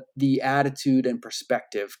least the attitude and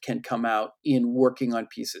perspective can come out in working on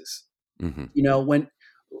pieces.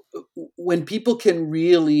 When people can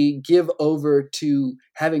really give over to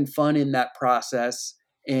having fun in that process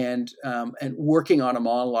and working on a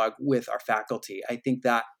monologue with our faculty, I think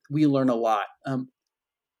that we learn a lot.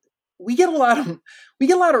 We get a lot of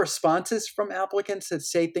responses from applicants that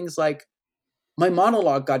say things like, my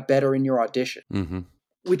monologue got better in your audition,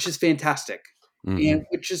 which is fantastic, and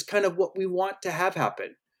which is kind of what we want to have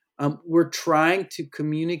happen. We're trying to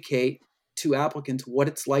communicate to applicants what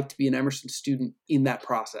it's like to be an Emerson student in that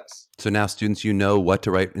process. So now students, you know what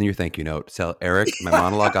to write in your thank you note. Tell Eric, my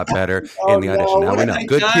monologue got better Oh, in the audition. no, Now what we have know. I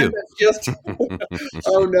Good done? cue. That's just,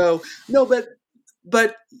 oh no,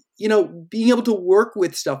 but being able to work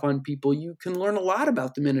with stuff on people, you can learn a lot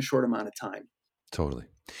about them in a short amount of time. Totally.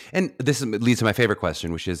 And this leads to my favorite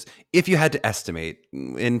question, which is, if you had to estimate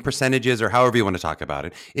in percentages or however you want to talk about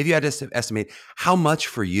it, if you had to estimate how much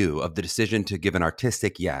for you of the decision to give an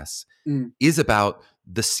artistic yes is about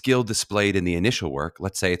the skill displayed in the initial work,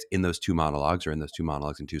 let's say it's in those 2 monologues or in those 2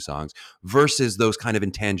 monologues and 2 songs, versus those kind of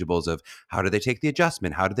intangibles of how do they take the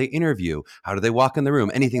adjustment? How do they interview? How do they walk in the room?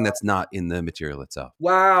 Anything that's not in the material itself.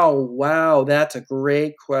 Wow. That's a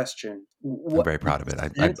great question. I'm very proud of it.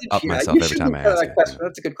 I up myself every time I ask it.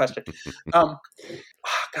 That's a good question.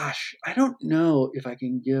 Gosh, I don't know if I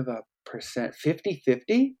can give a percent,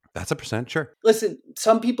 50-50. That's a percent, sure. Listen,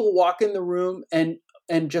 some people walk in the room and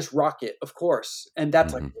just rock it, of course. And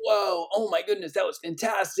that's like, whoa, oh my goodness, that was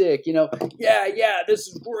fantastic. Yeah, this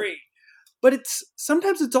is great. But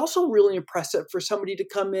sometimes it's also really impressive for somebody to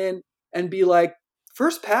come in and be like,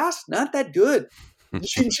 first pass, not that good.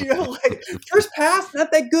 First pass,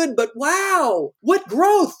 not that good, but wow, what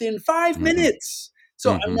growth in 5 minutes.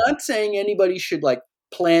 So I'm not saying anybody should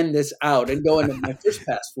plan this out and go into my first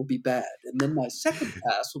pass will be bad. And then my second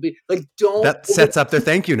pass will be don't. That sets up their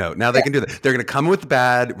thank you note. Now they can do that. They're going to come with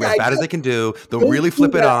bad, as bad as they can do. They'll really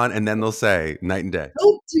flip it on, and then they'll say night and day.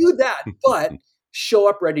 Don't do that, but show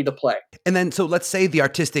up ready to play. And then, so let's say the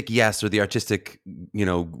artistic yes, or the artistic,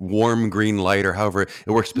 warm green light, or however it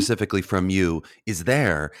works specifically from you is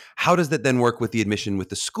there. How does that then work with the admission with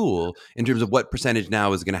the school in terms of what percentage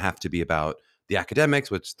now is going to have to be about the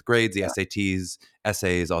academics, which the grades, the SATs,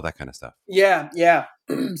 essays, all that kind of stuff? Yeah.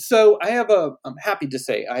 So I'm happy to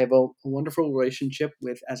say I have a wonderful relationship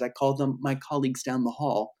with, as I call them, my colleagues down the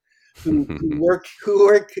hall who work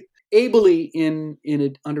ably in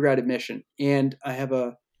an undergrad admission. And I have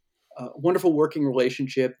a wonderful working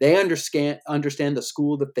relationship. They understand the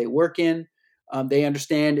school that they work in. They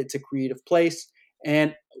understand it's a creative place.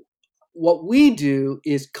 And what we do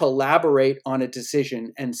is collaborate on a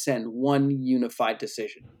decision and send one unified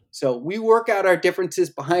decision. So we work out our differences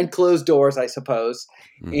behind closed doors, I suppose,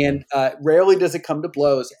 and rarely does it come to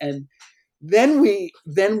blows. And then we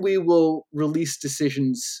will release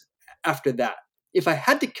decisions after that. If I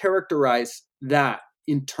had to characterize that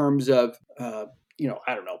in terms of, I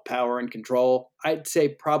don't know, power and control, I'd say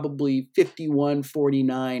probably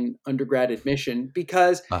 51-49 undergrad admission,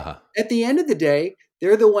 because at the end of the day,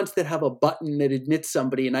 they're the ones that have a button that admits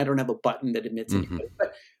somebody, and I don't have a button that admits anybody.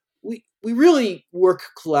 But we really work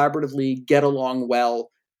collaboratively, get along well,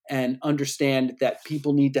 and understand that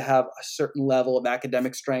people need to have a certain level of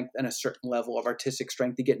academic strength and a certain level of artistic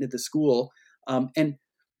strength to get into the school. And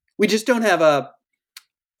we just don't have a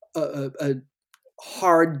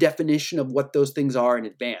hard definition of what those things are in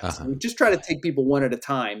advance. We just try to take people one at a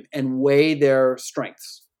time and weigh their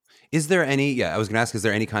strengths. Is there any, I was going to ask, is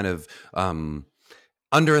there any kind of,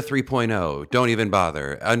 under a 3.0, don't even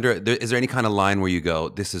bother. Is there any kind of line where you go,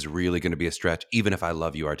 this is really going to be a stretch, even if I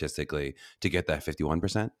love you artistically, to get that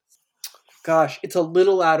 51%? Gosh, it's a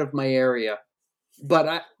little out of my area,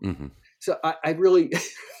 but I really,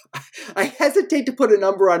 I hesitate to put a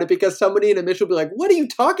number on it, because somebody in admission will be like, what are you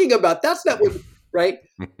talking about? That's not what, right?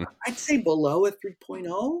 I'd say below a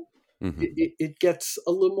 3.0, it gets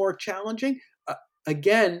a little more challenging.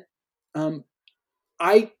 Again,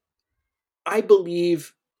 I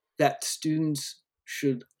believe that students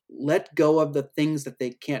should let go of the things that they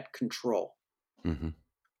can't control.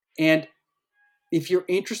 And if you're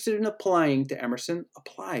interested in applying to Emerson,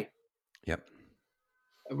 apply. Yep.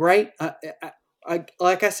 Right?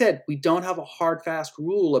 Like I said, we don't have a hard, fast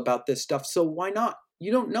rule about this stuff. So why not?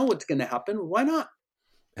 You don't know what's going to happen. Why not?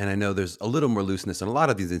 And I know there's a little more looseness in a lot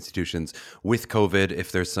of these institutions with COVID.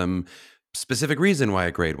 If there's some specific reason why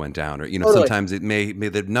a grade went down, or sometimes it may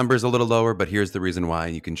the number's a little lower, but here's the reason why,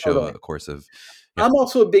 and you can show a course of. I'm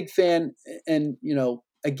also a big fan, and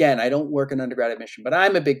again, I don't work in undergrad admission, but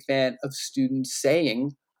I'm a big fan of students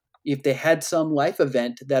saying, if they had some life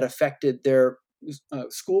event that affected their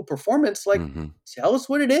school performance, tell us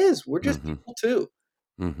what it is. We're just people too.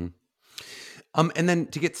 And then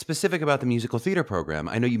to get specific about the musical theater program,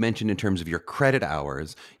 I know you mentioned in terms of your credit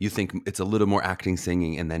hours, you think it's a little more acting,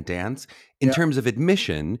 singing, and then dance. In terms of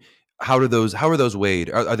admission, how are those weighed?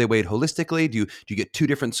 Are they weighed holistically? Do you get 2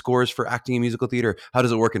 different scores for acting and musical theater? How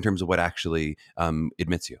does it work in terms of what actually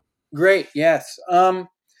admits you? Great. Yes.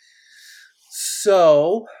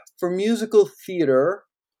 So for musical theater,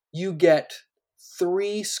 you get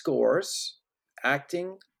 3 scores: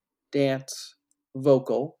 acting, dance,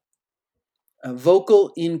 vocal.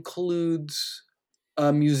 Vocal includes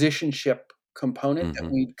a musicianship component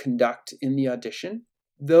that we conduct in the audition.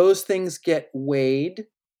 Those things get weighed.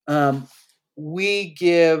 We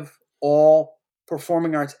give all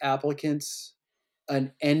performing arts applicants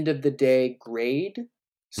an end of the day grade.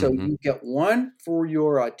 So you get one for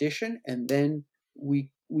your audition, and then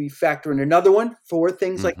we factor in another one for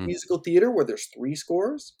things like musical theater, where there's 3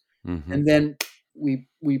 scores, and then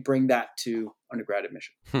we bring that to undergrad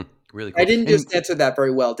admission. Really cool. I didn't just answer that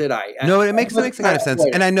very well, did I? No, it makes kind of sense.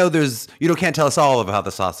 And I know can't tell us all of how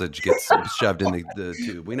the sausage gets shoved in the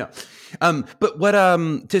tube. We know. But what,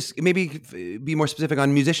 just maybe be more specific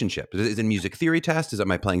on musicianship. Is it a music theory test? Is it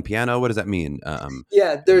my playing piano? What does that mean?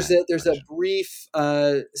 Yeah, there's a brief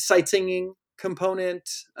sight singing component.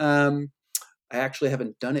 I actually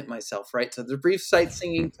haven't done it myself, right? So there's a brief sight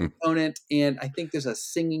singing component, and I think there's a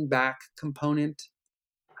singing back component.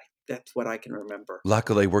 That's what I can remember.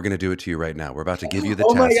 Luckily, we're going to do it to you right now. We're about to give you the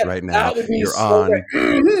test right now. You're on.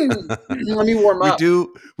 Let me warm up.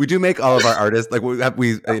 We do make all of our artists, like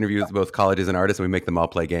we interview both colleges and artists, and we make them all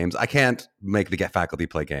play games. I can't make the faculty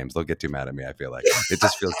play games. They'll get too mad at me, I feel like. It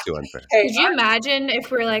just feels too unfair. Could you imagine if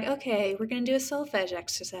we're like, okay, we're going to do a solfege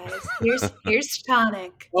exercise. Here's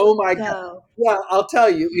tonic. Oh my God. Well, I'll tell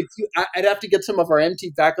you, I'd have to get some of our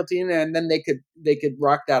MT faculty in there, and then they could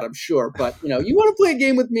rock that, I'm sure. But you want to play a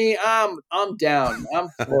game with me? I'm down. I'm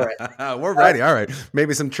for it. We're ready. All right.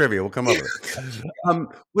 Maybe some trivia. We'll come over.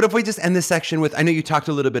 What if we just end this section with, I know you talked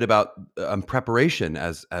a little bit about preparation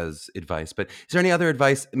as advice, but is there any other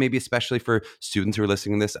advice, maybe especially for students who are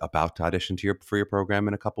listening to this, about to audition for your program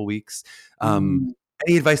in a couple weeks?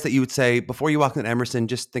 Any advice that you would say before you walk into Emerson,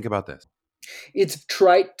 just think about this? It's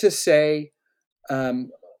trite to say,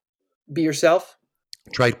 be yourself.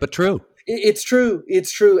 Trite, but true. It's true.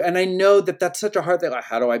 It's true. And I know that that's such a hard thing. Like,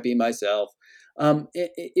 how do I be myself?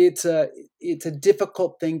 It's a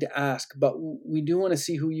difficult thing to ask, but we do want to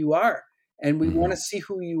see who you are. And we want to see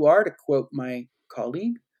who you are, to quote my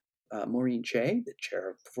colleague, Maureen Che, the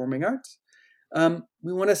chair of performing arts.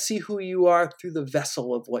 We want to see who you are through the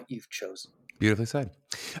vessel of what you've chosen. Beautifully said.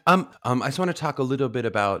 I just want to talk a little bit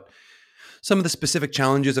about some of the specific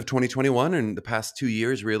challenges of 2021 and the past 2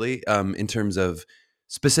 years, really, in terms of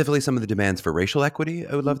specifically some of the demands for racial equity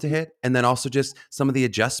I would love to hit, and then also just some of the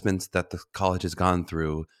adjustments that the college has gone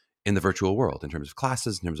through in the virtual world in terms of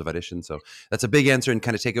classes, in terms of auditions. So that's a big answer, and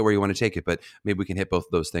kind of take it where you want to take it, but maybe we can hit both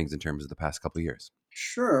of those things in terms of the past couple of years.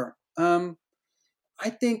 Sure. I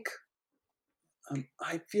think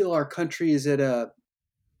I feel our country is at a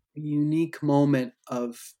unique moment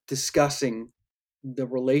of discussing the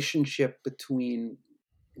relationship between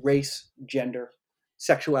race, gender,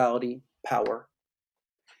 sexuality, power.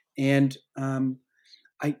 And I'm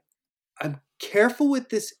careful with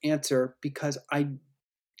this answer because I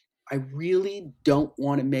really don't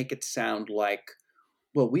want to make it sound like,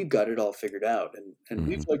 well, we've got it all figured out and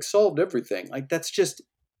we've like solved everything. Like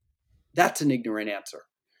that's an ignorant answer.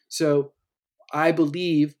 So I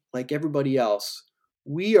believe, like everybody else,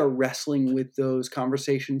 we are wrestling with those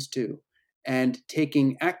conversations too, and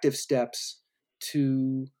taking active steps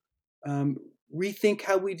to rethink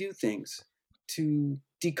how we do things, to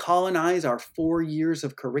decolonize our 4 years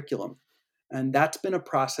of curriculum. And that's been a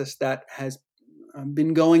process that has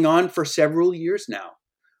been going on for several years now.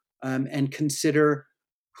 And consider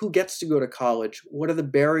who gets to go to college, what are the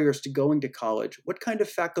barriers to going to college, what kind of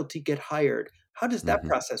faculty get hired, how does that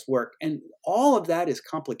process work? And all of that is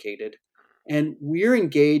complicated. And we're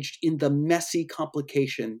engaged in the messy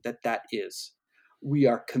complication that is. We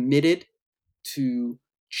are committed to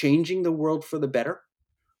changing the world for the better.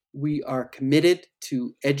 We are committed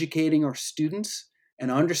to educating our students and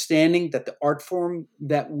understanding that the art form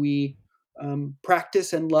that we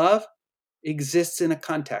practice and love exists in a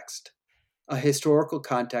context, a historical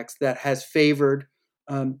context that has favored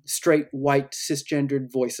straight, white,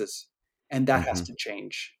 cisgendered voices. And that has to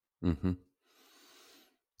change.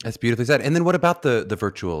 That's beautifully said. And then what about the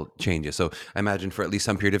virtual changes? So I imagine for at least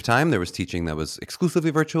some period of time, there was teaching that was exclusively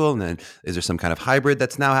virtual. And then is there some kind of hybrid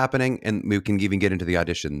that's now happening? And we can even get into the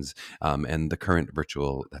auditions and the current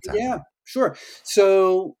virtual that's happening. Yeah, sure.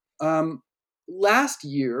 So last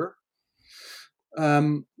year,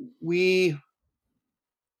 we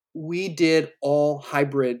did all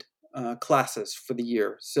hybrid classes for the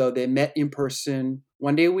year. So they met in person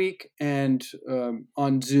 1 day a week and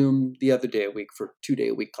on Zoom the other day a week for 2 day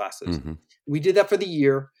a week classes. We did that for the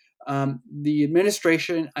year. The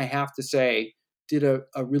administration, I have to say, did a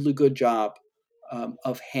really good job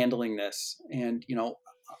of handling this. And,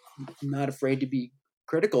 I'm not afraid to be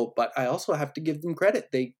critical, but I also have to give them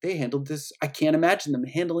credit. They handled this. I can't imagine them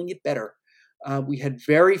handling it better. We had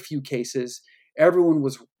very few cases. Everyone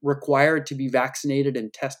was required to be vaccinated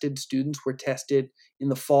and tested. Students were tested in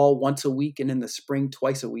the fall once a week and in the spring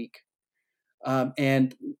twice a week.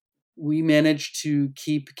 And we managed to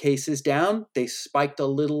keep cases down. They spiked a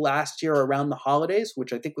little last year around the holidays,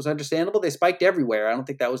 which I think was understandable. They spiked everywhere. I don't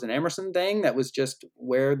think that was an Emerson thing. That was just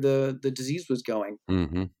where the disease was going.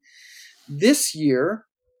 Mm-hmm. This year,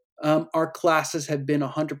 our classes have been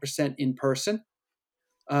 100% in person.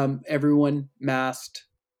 Everyone masked,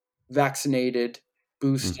 vaccinated,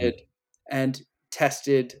 boosted, and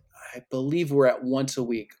tested. I believe we're at once a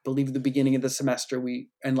week. I believe the beginning of the semester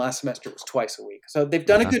and last semester it was twice a week. So they've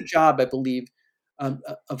done a good job, I believe,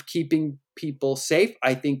 of keeping people safe.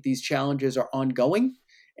 I think these challenges are ongoing,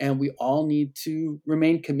 and we all need to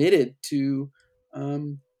remain committed to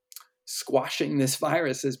squashing this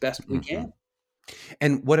virus as best we can.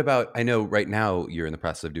 And what about, I know right now you're in the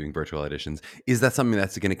process of doing virtual auditions. Is that something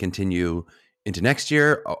that's going to continue into next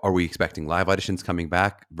year? Are we expecting live auditions coming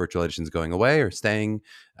back, virtual auditions going away or staying?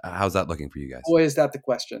 How's that looking for you guys? Boy, is that the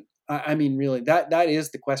question. I mean, really, that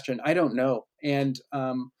is the question. I don't know. And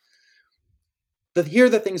here are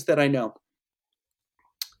the things that I know.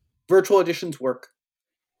 Virtual auditions work.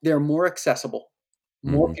 They're more accessible.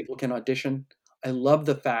 More people can audition. I love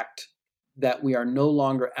the fact that we are no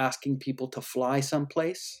longer asking people to fly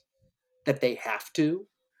someplace, that they have to.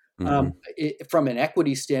 From an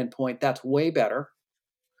equity standpoint, that's way better.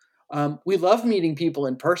 We love meeting people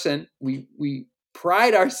in person. We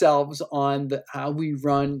pride ourselves on how we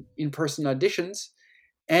run in-person auditions,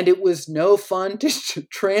 and it was no fun to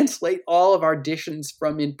translate all of our auditions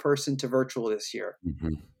from in-person to virtual this year.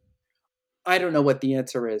 I don't know what the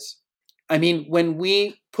answer is. I mean, when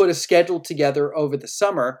we put a schedule together over the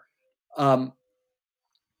summer,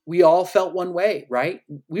 we all felt one way, right?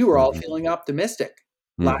 We were all feeling optimistic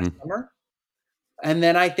last summer. And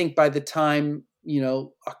then I think by the time,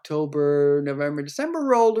 October, November, December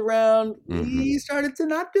rolled around, we started to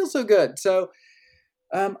not feel so good. So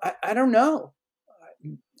I don't know.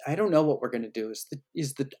 I don't know what we're going to do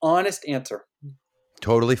is the honest answer.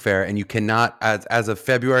 Totally fair. And you cannot, as of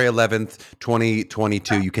February 11th,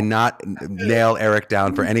 2022, you cannot nail Eric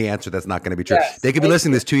down for any answer that's not going to be true. Yes, they could be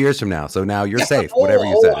listening to this 2 years from now. So now you're safe, whatever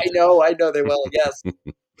you said. I know they will. Yes.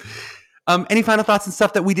 Any final thoughts and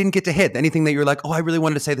stuff that we didn't get to hit? Anything that you're like, oh, I really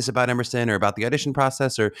wanted to say this about Emerson or about the audition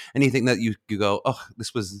process, or anything that you go, oh,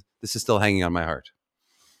 this is still hanging on my heart?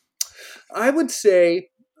 I would say,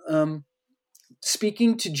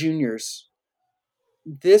 speaking to juniors,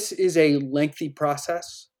 this is a lengthy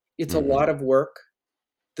process. It's a lot of work.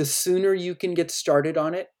 The sooner you can get started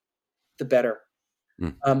on it, the better.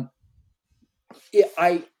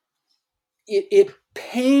 It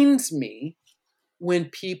pains me when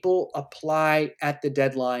people apply at the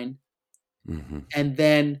deadline and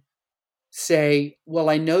then say, well,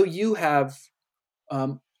 I know you have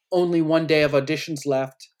only one day of auditions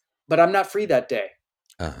left, but I'm not free that day.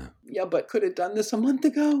 Yeah, but could have done this a month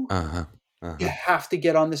ago. You have to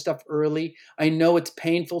get on this stuff early. I know it's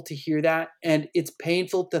painful to hear that, and it's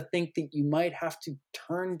painful to think that you might have to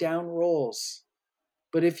turn down roles.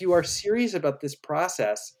 But if you are serious about this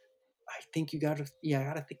process, I think you gotta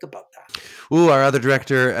think about that. Ooh, our other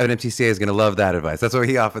director at MTCA is going to love that advice. That's what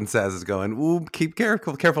he often says, is going, ooh, keep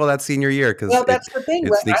careful of that senior year, because that's the thing.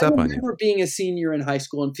 It sneaks up on you. I remember being a senior in high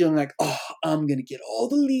school and feeling like, oh, I'm going to get all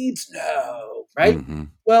the leads now, right?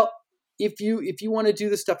 Well, if you want to do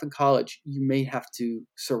this stuff in college, you may have to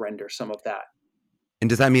surrender some of that. And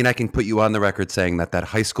does that mean I can put you on the record saying that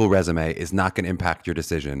high school resume is not going to impact your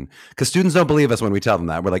decision? Because students don't believe us when we tell them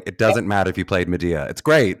that. We're like, it doesn't matter if you played Medea. It's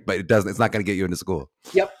great, but it's not going to get you into school.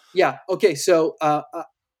 Yep. Yeah. Okay. So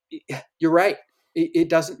you're right. It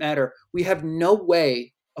doesn't matter. We have no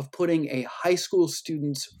way of putting a high school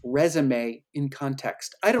student's resume in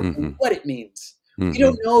context. I don't know what it means. You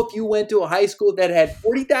don't know if you went to a high school that had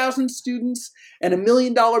 40,000 students and $1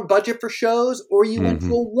 million budget for shows, or you went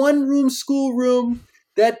to a one-room schoolroom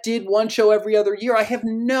that did one show every other year. I have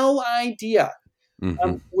no idea.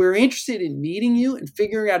 We're interested in meeting you and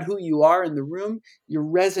figuring out who you are in the room. Your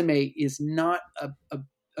resume is not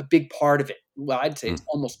a big part of it. Well, I'd say it's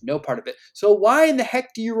almost no part of it. So why in the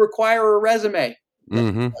heck do you require a resume?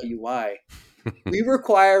 Let me tell you why. We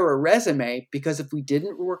require a resume because if we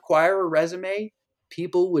didn't require a resume,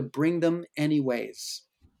 people would bring them anyways.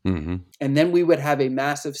 And then we would have a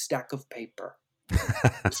massive stack of paper.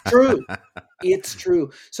 It's true. It's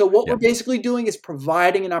true. So what we're basically doing is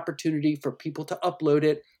providing an opportunity for people to upload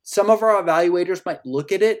it. Some of our evaluators might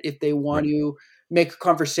look at it if they want to make a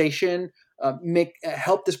conversation,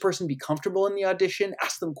 help this person be comfortable in the audition,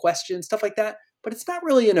 ask them questions, stuff like that. But it's not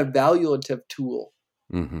really an evaluative tool.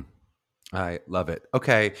 I love it.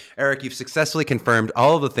 Okay, Eric, you've successfully confirmed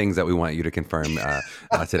all of the things that we want you to confirm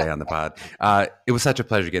today on the pod. It was such a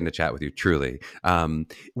pleasure getting to chat with you, truly.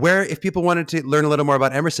 Where, if people wanted to learn a little more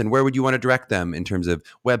about Emerson, where would you want to direct them in terms of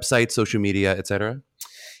website, social media, et cetera?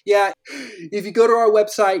 Yeah, if you go to our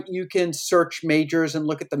website, you can search majors and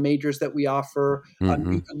look at the majors that we offer.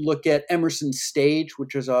 Mm-hmm. You can look at Emerson Stage,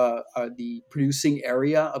 which is the producing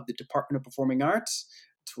area of the Department of Performing Arts.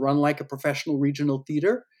 It's run like a professional regional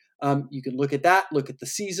theater. You can look at that, look at the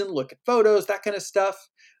season, look at photos, that kind of stuff.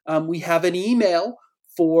 We have an email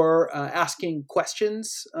for asking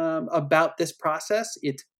questions about this process.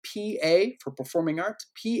 It's PA for Performing Arts,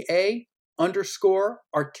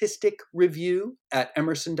 PA_artistic review at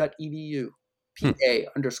emerson.edu.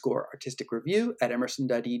 PA_artistic review at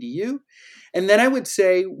emerson.edu. And then I would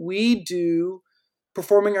say we do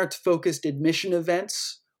performing arts focused admission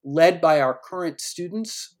events led by our current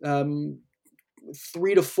students, 2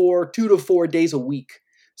 to 4 days a week.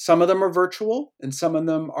 Some of them are virtual and some of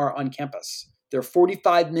them are on campus. They're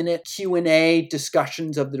 45-minute Q&A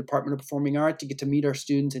discussions of the Department of Performing Arts. You get to meet our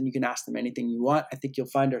students and you can ask them anything you want. I think you'll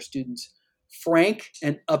find our students frank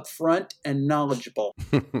and upfront and knowledgeable.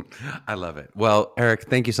 I love it. Well, Eric,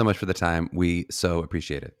 thank you so much for the time. We so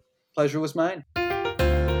appreciate it. Pleasure was mine.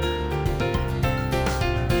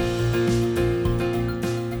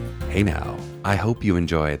 Hey now, I hope you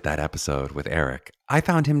enjoyed that episode with Eric. I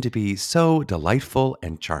found him to be so delightful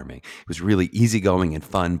and charming. He was really easygoing and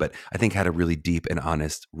fun, but I think had a really deep and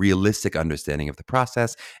honest, realistic understanding of the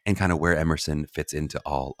process and kind of where Emerson fits into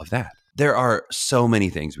all of that. There are so many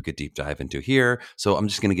things we could deep dive into here, so I'm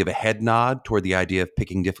just going to give a head nod toward the idea of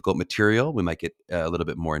picking difficult material. We might get a little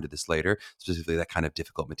bit more into this later, specifically that kind of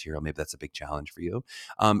difficult material. Maybe that's a big challenge for you.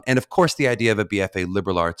 And of course, the idea of a BFA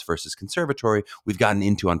liberal arts versus conservatory, we've gotten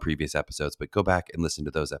into on previous episodes, but go back and listen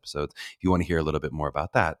to those episodes if you want to hear a little bit more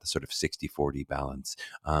about that, the sort of 60-40 balance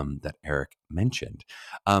that Eric mentioned.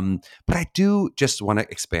 But I do just want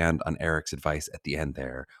to expand on Eric's advice at the end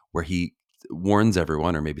there, where he warns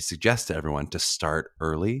everyone or maybe suggests to everyone to start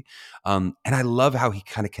early. And I love how he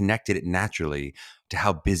kind of connected it naturally to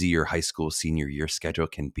how busy your high school senior year schedule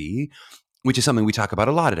can be, which is something we talk about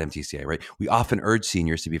a lot at MTCA, right? We often urge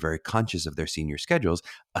seniors to be very conscious of their senior schedules,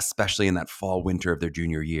 especially in that fall, winter of their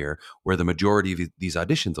junior year, where the majority of these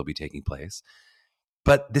auditions will be taking place.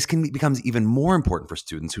 But this becomes even more important for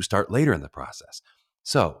students who start later in the process.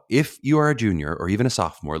 So if you are a junior or even a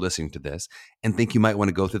sophomore listening to this and think you might want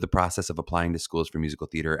to go through the process of applying to schools for musical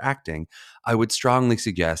theater or acting, I would strongly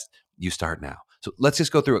suggest you start now. So let's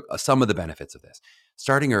just go through some of the benefits of this.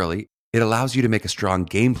 Starting early, it allows you to make a strong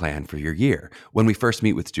game plan for your year. When we first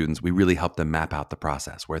meet with students, we really help them map out the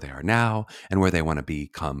process, where they are now and where they want to be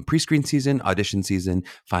come pre-screen season, audition season,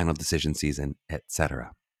 final decision season,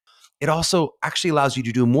 etc. It also actually allows you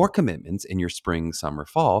to do more commitments in your spring, summer,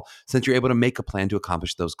 fall, since you're able to make a plan to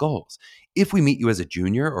accomplish those goals. If we meet you as a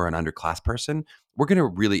junior or an underclass person, we're going to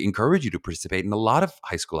really encourage you to participate in a lot of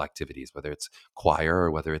high school activities, whether it's choir or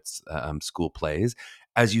whether it's school plays,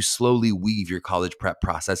 as you slowly weave your college prep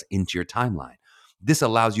process into your timeline. This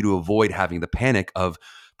allows you to avoid having the panic of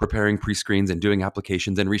preparing pre-screens and doing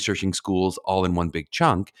applications and researching schools all in one big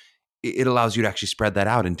chunk. It allows you to actually spread that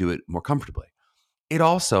out and do it more comfortably. It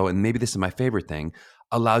also, and maybe this is my favorite thing,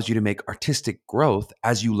 allows you to make artistic growth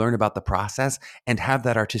as you learn about the process and have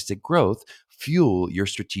that artistic growth fuel your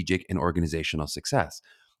strategic and organizational success.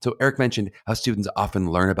 So Eric mentioned how students often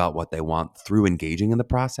learn about what they want through engaging in the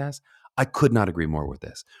process. I could not agree more with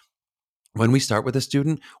this. When we start with a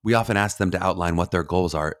student, we often ask them to outline what their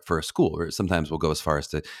goals are for a school, or sometimes we'll go as far as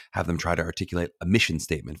to have them try to articulate a mission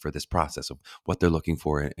statement for this process of what they're looking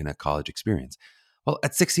for in a college experience. Well,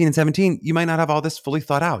 at 16 and 17, you might not have all this fully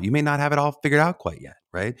thought out. You may not have it all figured out quite yet,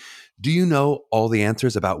 right? Do you know all the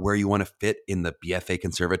answers about where you want to fit in the BFA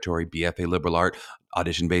conservatory, BFA liberal art,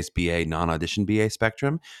 audition-based BA, non-audition BA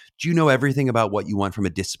spectrum? Do you know everything about what you want from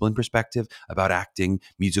a discipline perspective, about acting,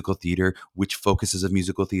 musical theater, which focuses of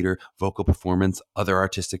musical theater, vocal performance, other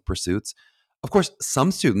artistic pursuits? Of course,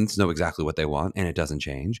 some students know exactly what they want and it doesn't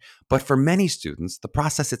change. But for many students, the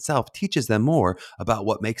process itself teaches them more about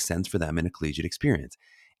what makes sense for them in a collegiate experience.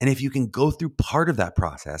 And if you can go through part of that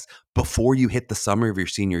process before you hit the summer of your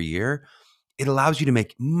senior year, it allows you to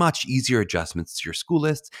make much easier adjustments to your school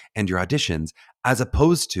lists and your auditions, as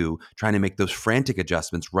opposed to trying to make those frantic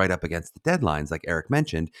adjustments right up against the deadlines, like Eric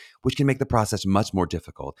mentioned, which can make the process much more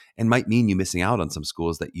difficult and might mean you missing out on some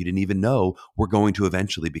schools that you didn't even know were going to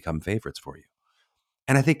eventually become favorites for you.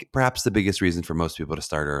 And I think perhaps the biggest reason for most people to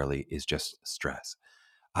start early is just stress.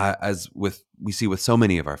 We see with so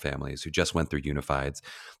many of our families who just went through Unifieds,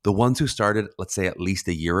 the ones who started, let's say, at least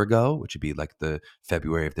a year ago, which would be like the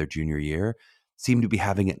February of their junior year, seem to be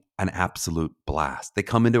having an absolute blast. They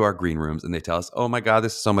come into our green rooms and they tell us, oh my God,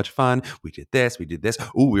 this is so much fun. We did this.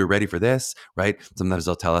 Oh, we were ready for this, right? Sometimes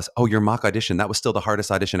they'll tell us, oh, your mock audition, that was still the hardest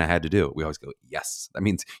audition I had to do. We always go, yes. That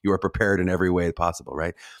means you are prepared in every way possible,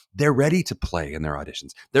 right? They're ready to play in their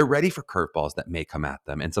auditions. They're ready for curveballs that may come at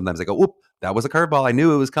them. And sometimes they go, whoop, that was a curveball. I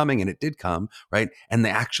knew it was coming, and it did come, right? And they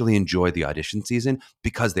actually enjoy the audition season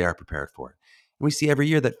because they are prepared for it. And we see every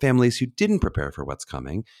year that families who didn't prepare for what's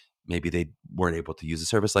coming, maybe they weren't able to use a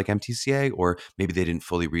service like MTCA, or maybe they didn't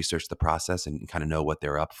fully research the process and kind of know what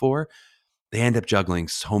they're up for, they end up juggling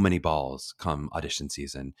so many balls come audition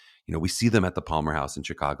season. You know, we see them at the Palmer House in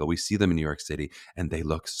Chicago. We see them in New York City, and they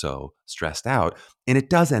look so stressed out. And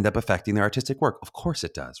it does end up affecting their artistic work. Of course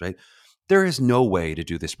it does, right? There is no way to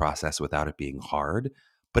do this process without it being hard,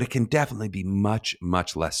 but it can definitely be much,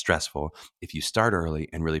 much less stressful if you start early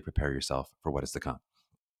and really prepare yourself for what is to come.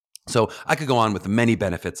 So I could go on with the many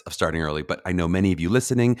benefits of starting early, but I know many of you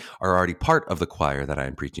listening are already part of the choir that I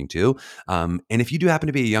am preaching to. And if you do happen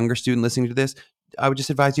to be a younger student listening to this, I would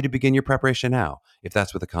just advise you to begin your preparation now. If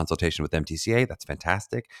that's with a consultation with MTCA, that's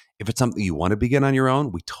fantastic. If it's something you want to begin on your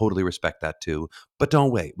own, we totally respect that too. But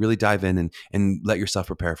don't wait. Really dive in and let yourself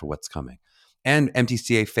prepare for what's coming. And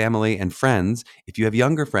MTCA family and friends, if you have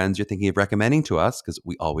younger friends you're thinking of recommending to us, because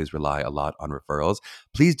we always rely a lot on referrals,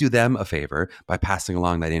 please do them a favor by passing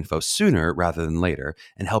along that info sooner rather than later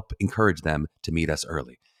and help encourage them to meet us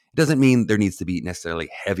early. It doesn't mean there needs to be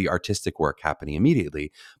necessarily heavy artistic work happening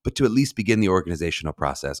immediately, but to at least begin the organizational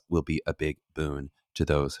process will be a big boon to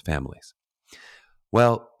those families.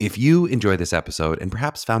 Well, if you enjoyed this episode and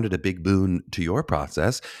perhaps found it a big boon to your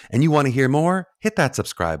process and you want to hear more, hit that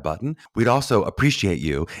subscribe button. We'd also appreciate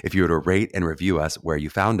you if you were to rate and review us where you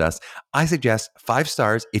found us. I suggest 5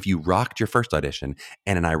 stars if you rocked your first audition,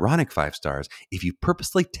 and an ironic 5 stars if you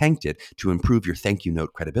purposely tanked it to improve your thank you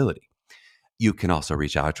note credibility. You can also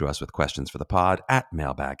reach out to us with questions for the pod at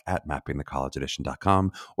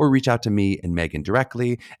mailbag@mappingthecollegeedition.com, or reach out to me and Megan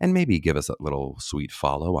directly and maybe give us a little sweet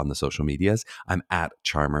follow on the social medias. I'm at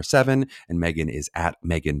Charmer7 and Megan is at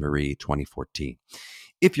Megan Marie 2014.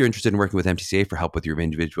 If you're interested in working with MTCA for help with your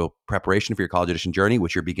individual preparation for your college edition journey,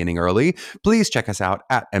 which you're beginning early, please check us out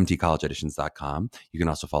at mtcollegeeditions.com. You can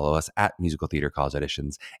also follow us at Musical Theater College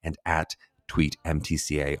Editions and at Tweet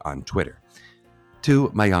MTCA on Twitter.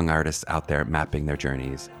 To my young artists out there mapping their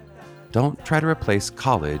journeys, don't try to replace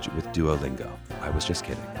college with Duolingo. I was just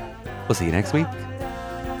kidding. We'll see you next week.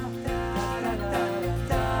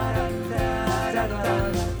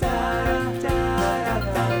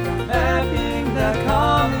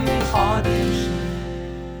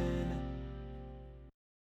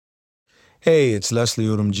 Hey, it's Leslie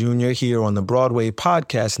Odom Jr. here on the Broadway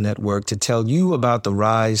Podcast Network to tell you about the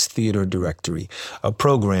Rise Theater Directory, a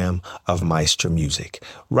program of Maestro Music.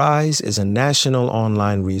 Rise is a national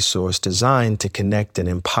online resource designed to connect and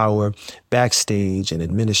empower backstage and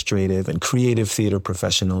administrative and creative theater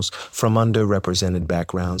professionals from underrepresented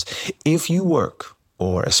backgrounds. If you work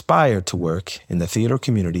or aspire to work in the theater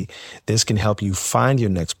community, this can help you find your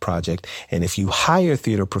next project. And if you hire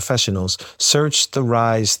theater professionals, search the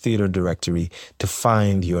Rise Theater Directory to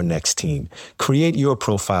find your next team. Create your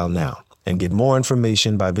profile now and get more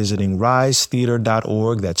information by visiting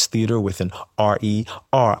risetheater.org. That's theater with an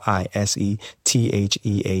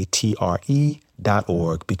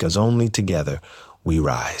RERISETHEATRE.org, because only together we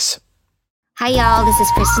rise. Hi, y'all. This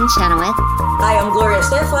is Kristen Chenoweth. Hi, I'm Gloria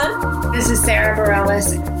Stefan. This is Sarah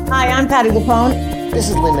Bareilles. Hi, I'm Patti LuPone. This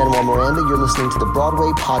is Lin-Manuel Miranda. You're listening to the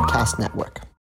Broadway Podcast Network.